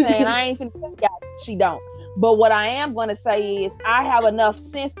know what I'm saying? I ain't finna tell y'all she don't. But what I am gonna say is I have enough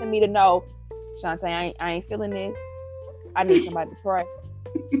sense in me to know, Shantae, I ain't feeling this. I need somebody to pray.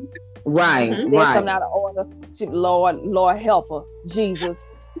 Right. There's something out of order. Lord help her, Jesus.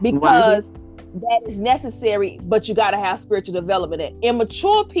 Because that is necessary, but you got to have spiritual development. And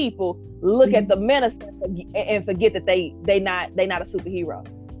immature people look at the minister and forget that they not a superhero.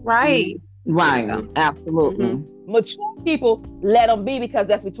 Right. Right. Absolutely. Mm-hmm. Mature people let them be, because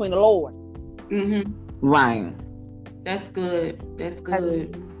that's between the Lord. Mm-hmm. Right. That's good. That's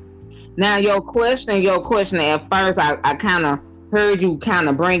good. Now your question at first, I kind of heard you kind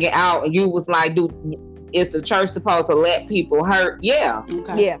of bring it out, and you was like, is the church supposed to let people hurt? Yeah.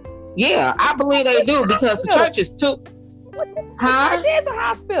 Okay. Yeah, I believe they do, because the church is too. Huh? The church is a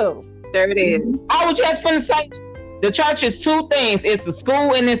hospital. There it is. I was just gonna say, the church is two things. It's a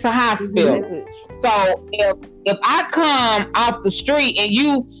school and it's a hospital. Mm-hmm. So if I come off the street and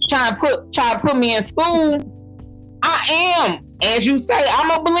you try to put me in school, I am, as you say, I'm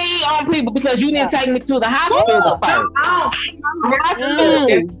gonna believe on people, because you didn't take me to the hospital first.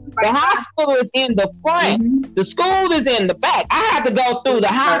 The hospital is in the front. Mm-hmm. The school is in the back. I have to go through the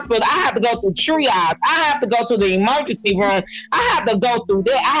hospital. I have to go through triage. I have to go to the emergency room. I have to go through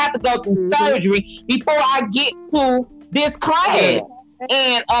that. I have to go through surgery before I get to this class.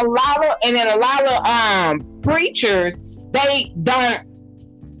 And a lot of preachers, they don't.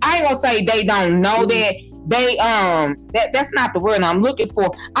 I ain't gonna say they don't know that. They that's not the word I'm looking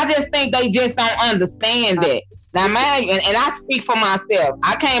for. I just think they just don't understand that. Now, man, and I speak for myself.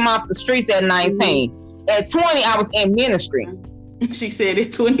 I came off the streets at 19. At 20, I was in ministry. She said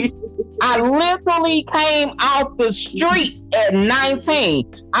at 20. I literally came off the streets at 19.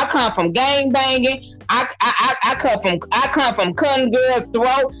 I come from gang banging. I come from cutting girls'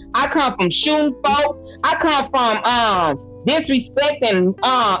 throat. I come from shooting folk. I come from disrespecting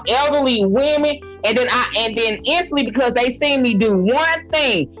elderly women. And then instantly, because they seen me do one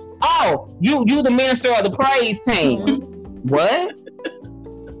thing. Oh, you the minister of the praise team. What?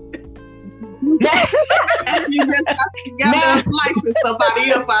 You just got together license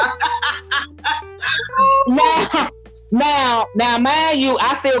somebody else. Now, mind you,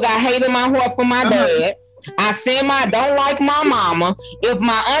 I still got hate in my heart for my dad. I said I don't like my mama. If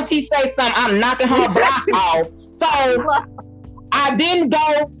my auntie say something, I'm knocking her block off. So I didn't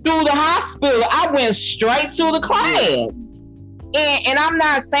go through the hospital. I went straight to the class. And I'm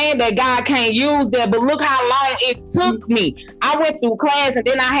not saying that God can't use that, but look how long it took me. I went through class, and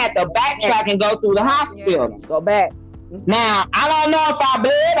then I had to backtrack and go through the hospital. Go back. Now, I don't know if I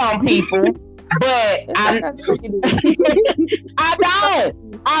bled on people, but I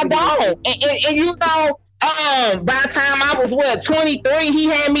don't. And you know, by the time I was 23, he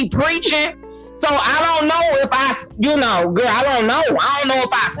had me preaching. So I don't know if I, girl, I don't know. I don't know if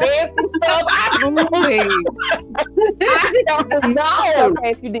I said some stuff. I don't know. Okay,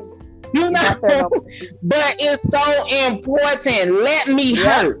 if you did. But it's so important. Let me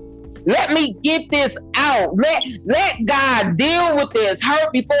hurt. Let me get this out. Let God deal with this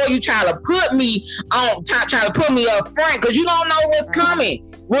hurt before you try to put me on, try to put me up front, because you don't know what's coming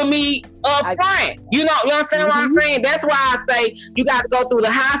with me up front. You understand what I'm saying? That's why I say you got to go through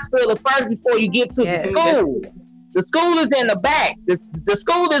the hospital first before you get to the school. The school is in the back. The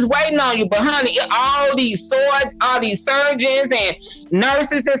school is waiting on you. But honey, all these surgeons and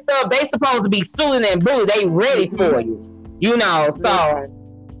nurses and stuff, they supposed to be suited and booted. They ready for you.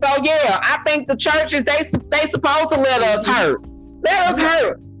 So yeah, I think the churches, they supposed to let us hurt. Let us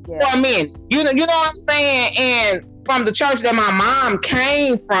hurt for a minute. You know what I'm saying? And from the church that my mom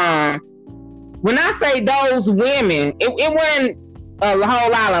came from, when I say those women, it wasn't a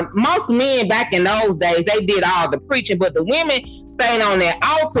whole lot of, most men back in those days, they did all the preaching, but the women stayed on that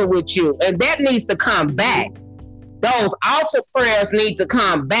altar with you, and that needs to come back. Those altar prayers need to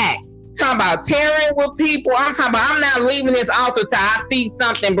come back. Talking about tearing with people. I'm talking about, I'm not leaving this altar till I see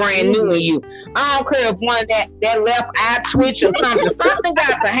something brand new in you. I don't care if one that left eye twitch or something. Something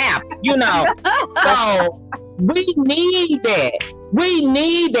got to happen, So we need that. We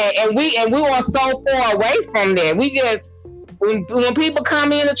need that, and we are so far away from that. We just, when people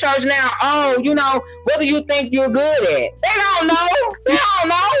come into church now, what do you think you're good at? They don't know.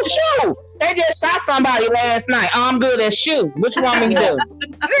 Shoot. They just shot somebody last night. Oh, I'm good at shoot. What you want me to do?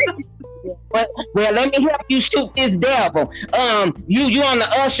 Well, let me help you shoot this devil. You on the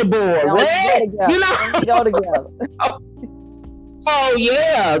usher board. What? Go together. So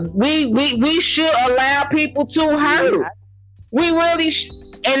yeah, we should allow people to hurt. We really should.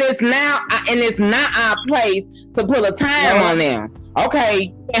 And it's not our place to put a time on them.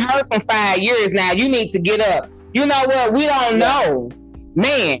 Okay, you've been hurt for 5 years now. You need to get up. You know what? We don't know.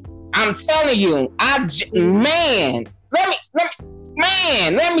 Man, I'm telling you,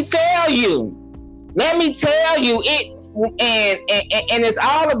 let me tell you it, and it's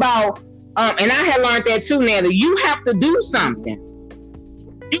all about, and I had learned that too, Natalie. You have to do something.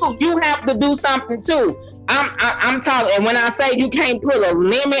 you have to do something too. I'm talking, and when I say you can't put a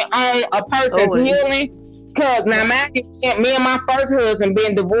limit on a person's healing, because now me and my first husband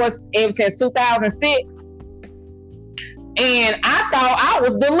been divorced ever since 2006, and I thought I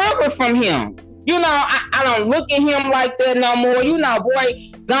was delivered from him. You know, I don't look at him like that no more. You know,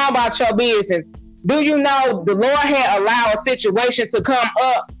 boy, go about your business. Do you know the Lord had allowed a situation to come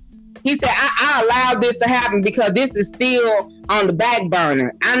up? He said, I allowed this to happen because this is still on the back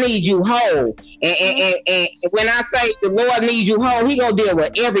burner. I need you whole. And when I say the Lord needs you whole, he gonna deal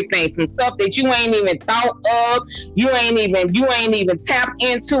with everything. Some stuff that you ain't even thought of, you ain't even tapped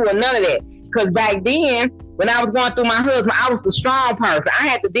into, or none of that. Because back then, when I was going through my husband, I was the strong person. I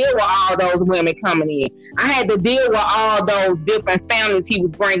had to deal with all those women coming in. I had to deal with all those different families he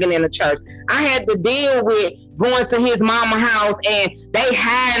was bringing in the church. I had to deal with going to his mama house and they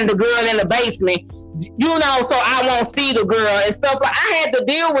hiding the girl in the basement, you know, so I won't see the girl and stuff. Like, I had to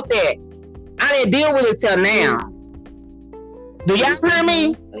deal with that. I didn't deal with it till now. Do y'all hear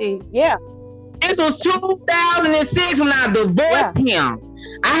me? Yeah. This was 2006 when I divorced him.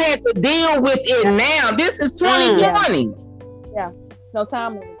 I had to deal with it now. This is 2020. Yeah. It's no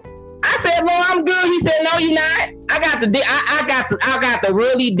time. I said, Lord, I'm good. He said, no, you're not. I got to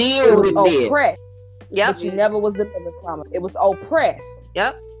really deal with this. Oppressed. Yep. But you never was delivered from it. It was oppressed.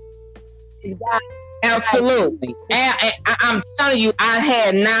 Yep. Absolutely. And I'm telling you, I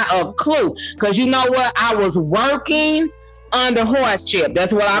had not a clue. Because you know what? I was working under hardship.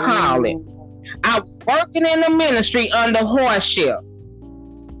 That's what I call it. I was working in the ministry under hardship.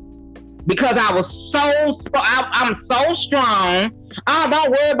 Because I was I'm so strong. Oh, don't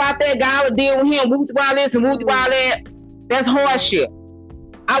worry about that. God will deal with him. Wooty while this and wooty while that. That's hardship.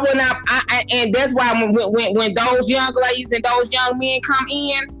 I would not, and that's why when those young ladies and those young men come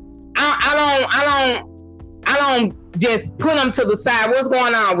in, I don't just put them to the side. What's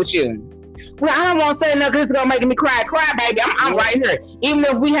going on with you? Well, I don't want to say nothing because it's gonna make me cry, baby. I'm right here. Even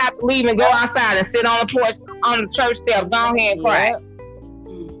if we have to leave and go outside and sit on the porch, on the church steps, go ahead and cry.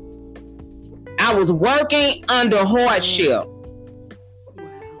 I was working under hardship.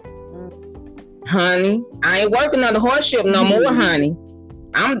 Honey, I ain't working under hardship no more, honey.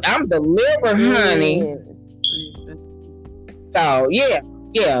 I'm delivered, honey. So yeah,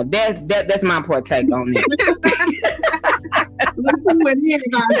 that's my partake on it.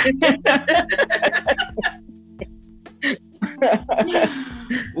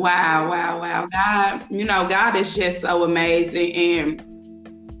 Wow. God is just so amazing. And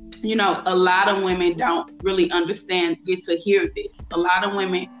a lot of women don't really get to hear this. A lot of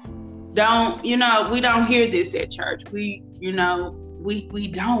women don't, we don't hear this at church. We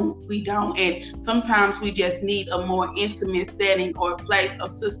don't. And sometimes we just need a more intimate setting or a place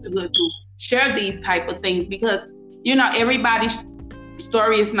of sisterhood to share these type of things, because, everybody's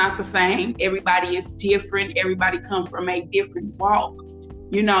story is not the same. Everybody is different. Everybody comes from a different walk,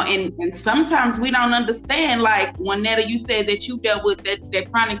 and sometimes we don't understand. Like Juanetta, you said that you dealt with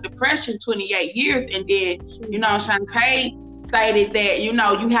that chronic depression 28 years. And then, Shantae stated that, you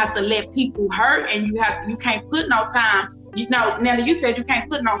have to let people hurt, and you can't put no time. Nelly, you said you can't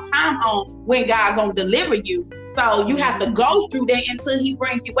put no time on when God gonna deliver you. So you have to go through that until he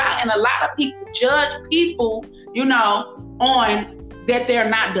brings you out. And a lot of people judge people, on that they're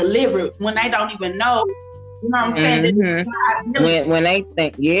not delivered when they don't even know. You know what I'm saying? Mm-hmm. When they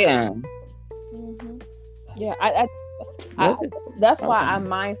think, yeah, that's why I'm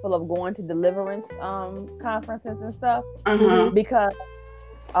mindful of going to deliverance conferences and stuff, because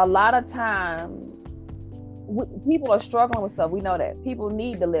a lot of times people are struggling with stuff. We know that people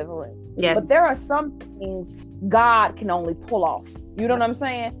need deliverance. Yes. But there are some things God can only pull off. You know what I'm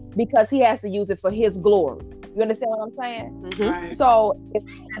saying? Because he has to use it for his glory. You understand what I'm saying? Mm-hmm. Right. So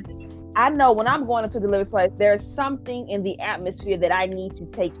I know when I'm going into a deliverance place, there's something in the atmosphere that I need to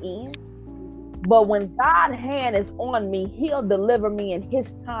take in. But when God's hand is on me, he'll deliver me in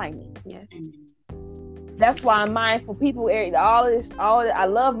his timing. Yes. That's why I'm mindful. People, all of this. I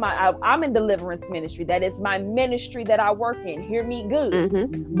love I'm in deliverance ministry. That is my ministry that I work in. Hear me good.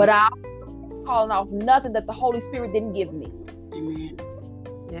 Mm-hmm. But I'm calling off nothing that the Holy Spirit didn't give me. Amen.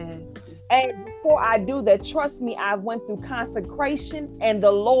 Yes. And before I do that, trust me, I went through consecration, and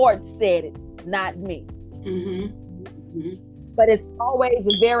the Lord said it, not me. Mm-hmm. Mm-hmm. But it's always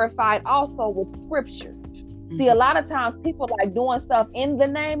verified also with scripture. See, a lot of times people like doing stuff in the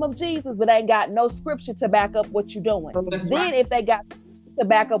name of Jesus, but ain't got no scripture to back up what you're doing. Then if they got to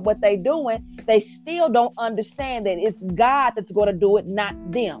back up what they doing, they still don't understand that it's God that's going to do it, not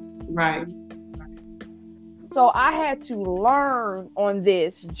them. Right. So I had to learn on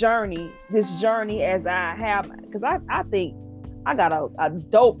this journey as I have, because I think I got a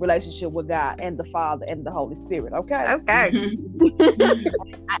dope relationship with God and the Father and the Holy Spirit. Okay. Okay.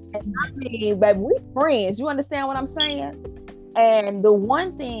 I mean, baby, we friends. You understand what I'm saying? And the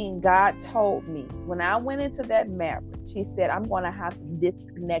one thing God told me when I went into that marriage, he said, I'm going to have to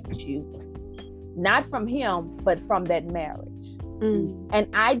disconnect you, not from him, but from that marriage. And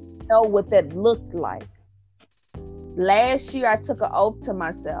I didn't know what that looked like. Last year, I took an oath to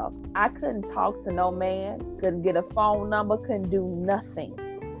myself. I couldn't talk to no man, couldn't get a phone number, couldn't do nothing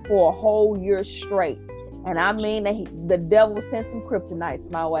for a whole year straight. And I mean, the devil sent some kryptonites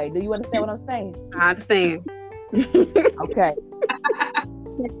my way. Do you understand what I'm saying? I understand. Okay.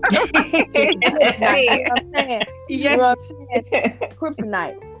 You know what I'm saying?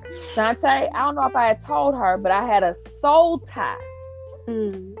 Kryptonite. Shantae, I don't know if I had told her, but I had a soul tie.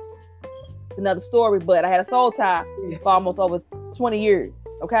 It's another story, but I had a soul tie for almost over 20 years.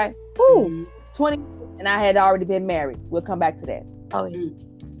 Okay? 20, and I had already been married. We'll come back to that. Oh, yeah.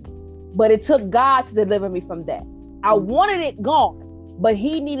 But it took God to deliver me from that. I wanted it gone, but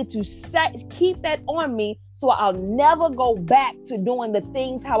he needed to keep that on me so I'll never go back to doing the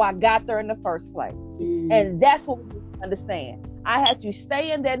things how I got there in the first place. And that's what we understand. I had to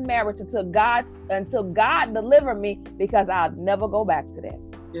stay in that marriage until God delivered me, because I'll never go back to that.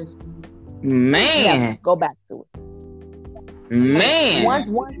 Yes. Man. Go back to it. Man. Once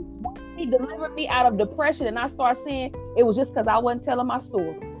he delivered me out of depression and I started seeing it was just because I wasn't telling my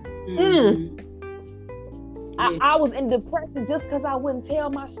story. I was in depression just because I wouldn't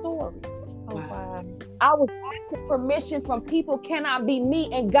tell my story. Wow. I was asking permission from people, can I be me?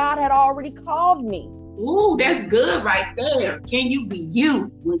 And God had already called me. Ooh, that's good right there. Can you be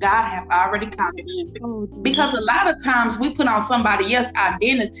you when God have already called you? Because a lot of times we put on somebody else's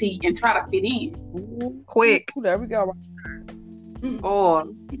identity and try to fit in. Quick. There we go. Or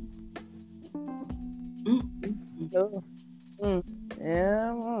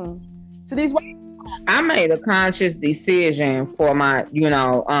So these I made a conscious decision for my,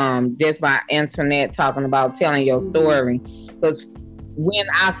 just by internet talking about telling your story. Because when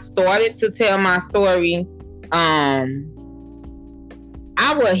I started to tell my story, I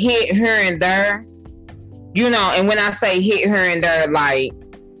would hit here and there, and when I say hit here and there, like,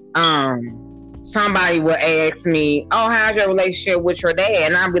 somebody would ask me, oh, how's your relationship with your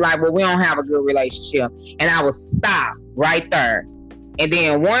dad? And I'd be like, well, we don't have a good relationship. And I would stop right there. And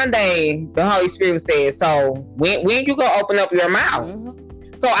then one day, the Holy Spirit said, so when you go open up your mouth?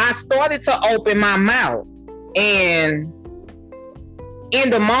 So I started to open my mouth. And in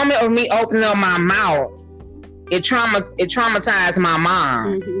the moment of me opening up my mouth, it traumatized my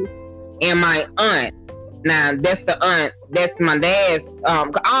mom and my aunt. Now, that's the aunt. That's my dad's.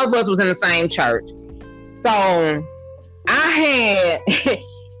 All of us was in the same church. So I had,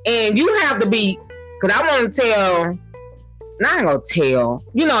 and you have to be, because I want to tell, not gonna tell,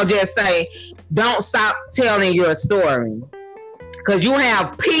 just say, don't stop telling your story. Because you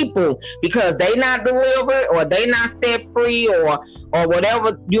have people, because they not delivered or they not set free or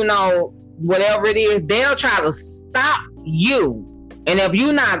whatever, whatever it is, they'll try to stop you. And if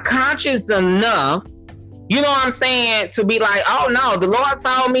you're not conscious enough, you know what I'm saying, to be like, oh no, the Lord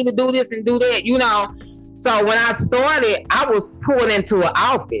told me to do this and do that, So when I started, I was pulled into an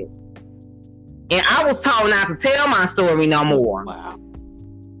office. And I was told not to tell my story no more. Wow.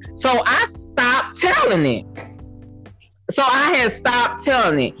 So I stopped telling it. So I had stopped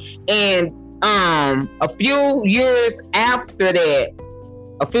telling it. And a few years after that,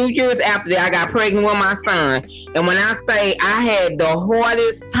 I got pregnant with my son. And when I say I had the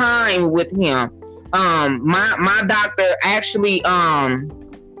hardest time with him, my doctor actually,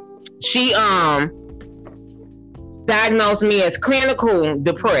 she diagnosed me as clinical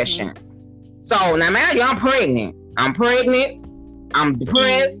depression. So now, man, I'm pregnant. I'm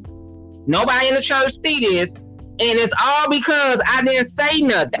depressed. Nobody in the church see this. And it's all because I didn't say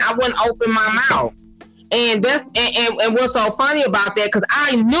nothing. I wouldn't open my mouth. And what's so funny about that, because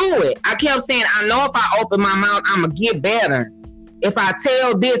I knew it. I kept saying, I know if I open my mouth, I'm going to get better. If I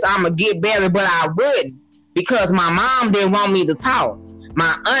tell this, I'm going to get better. But I wouldn't, because my mom didn't want me to talk.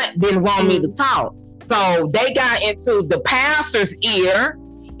 My aunt didn't want me to talk. So they got into the pastor's ear.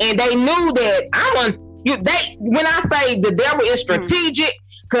 And they knew that when I say the devil is strategic,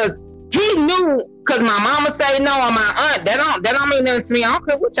 because he knew, because my mama say no or my aunt, that don't mean nothing to me. I don't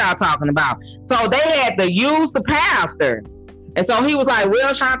care what y'all talking about. So they had to use the pastor. And so he was like,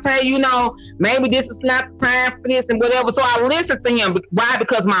 well, Shantae, maybe this is not the time for this and whatever. So I listened to him. Why?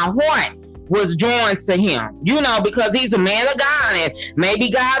 Because my heart was drawn to him, because he's a man of God, and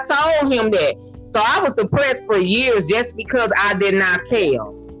maybe God told him that. So I was depressed for years just because I did not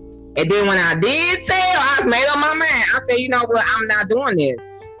tell. And then when I did tell, I made up my mind. I said, you know what, I'm not doing this.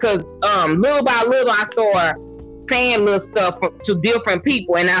 Because little by little, I started saying little stuff to different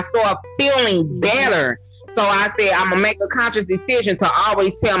people, and I started feeling better. So I said, I'm going to make a conscious decision to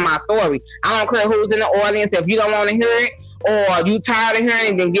always tell my story. I don't care who's in the audience. If you don't want to hear it, or you tired of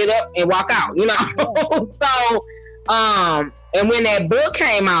hearing it, then get up and walk out, you know. So, and when that book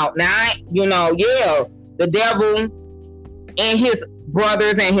came out, now, you know, yeah, the devil and his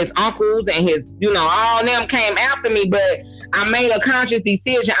brothers and his uncles and his, you know, all of them came after me, but I made a conscious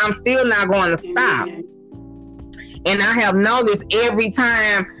decision. I'm still not going to stop. And I have noticed every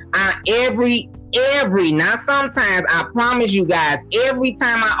time, not sometimes, I promise you guys, every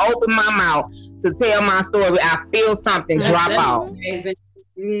time I open my mouth to tell my story, I feel something drop out.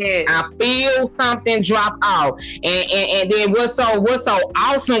 Yes. I feel something drop out. And then what's so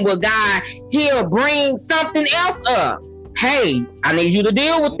awesome with God, he'll bring something else up. Hey, I need you to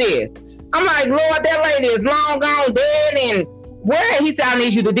deal with this. I'm like, Lord, that lady is long gone, dead, and where? He said, I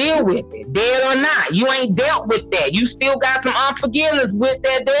need you to deal with it. Dead or not, you ain't dealt with that. You still got some unforgiveness with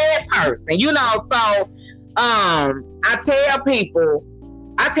that dead person, you know. So I tell people,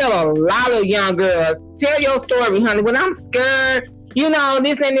 I tell a lot of young girls, tell your story, honey. When I'm scared, you know,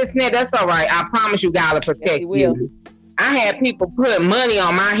 this and that, that's all right. I promise you, God will protect you. I had people put money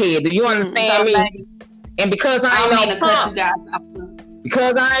on my head. Do you understand me? And because I ain't no punk,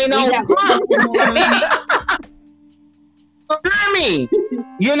 because I ain't no punk,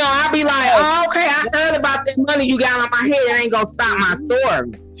 you know, I be like, oh, okay, I heard about that money you got on my head. It ain't gonna stop my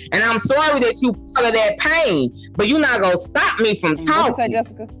story. And I'm sorry that you feel that pain, but you're not gonna stop me from talking. What you say,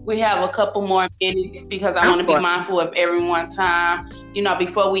 Jessica? We have a couple more minutes because I want to be mindful of everyone's time. You know,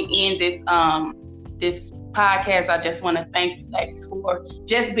 before we end this this podcast, I just want to thank you ladies for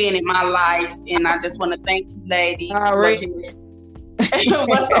just being in my life, and I just want to thank you ladies for just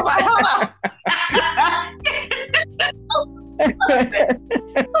what's up? Who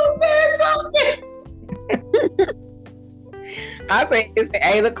said something? I think it's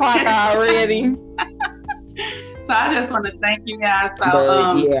 8 o'clock already. So I just want to thank you guys.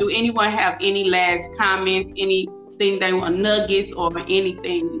 So do anyone have any last comments, anything they want, nuggets or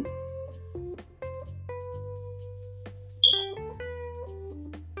anything?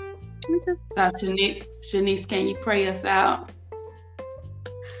 Shanice, can you pray us out?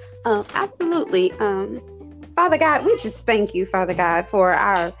 Absolutely. Father God, we just thank you, Father God, for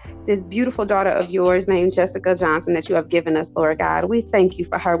this beautiful daughter of yours named Jessica Johnson that you have given us, Lord God. We thank you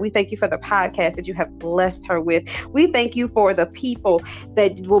for her. We thank you for the podcast that you have blessed her with. We thank you for the people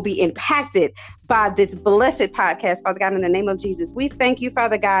that will be impacted by this blessed podcast, Father God, in the name of Jesus. We thank you,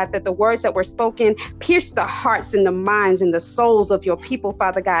 Father God, that the words that were spoken pierce the hearts and the minds and the souls of your people,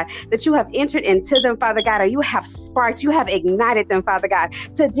 Father God, that you have entered into them, Father God, or you have sparked, you have ignited them, Father God,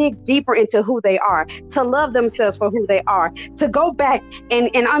 to dig deeper into who they are, to love themselves for who they are, to go back and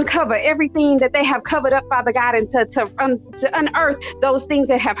uncover everything that they have covered up, Father God, and to unearth those things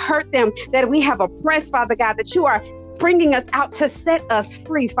that have hurt them, that we have oppressed, Father God, that you are bringing us out to set us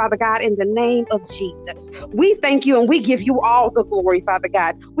free, Father God, in the name of Jesus. We thank you and we give you all the glory, Father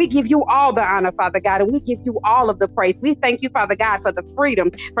God. We give you all the honor, Father God, and we give you all of the praise. We thank you, Father God, for the freedom,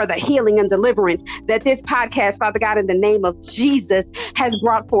 for the healing and deliverance that this podcast, Father God, in the name of Jesus has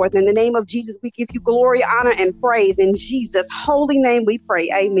brought forth. In the name of Jesus, we give you glory, honor, and praise. In Jesus' holy name we pray.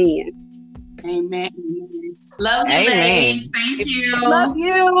 Amen. Amen. Love you, ladies. Thank you. Love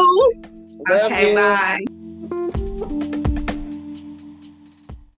you. Okay, bye.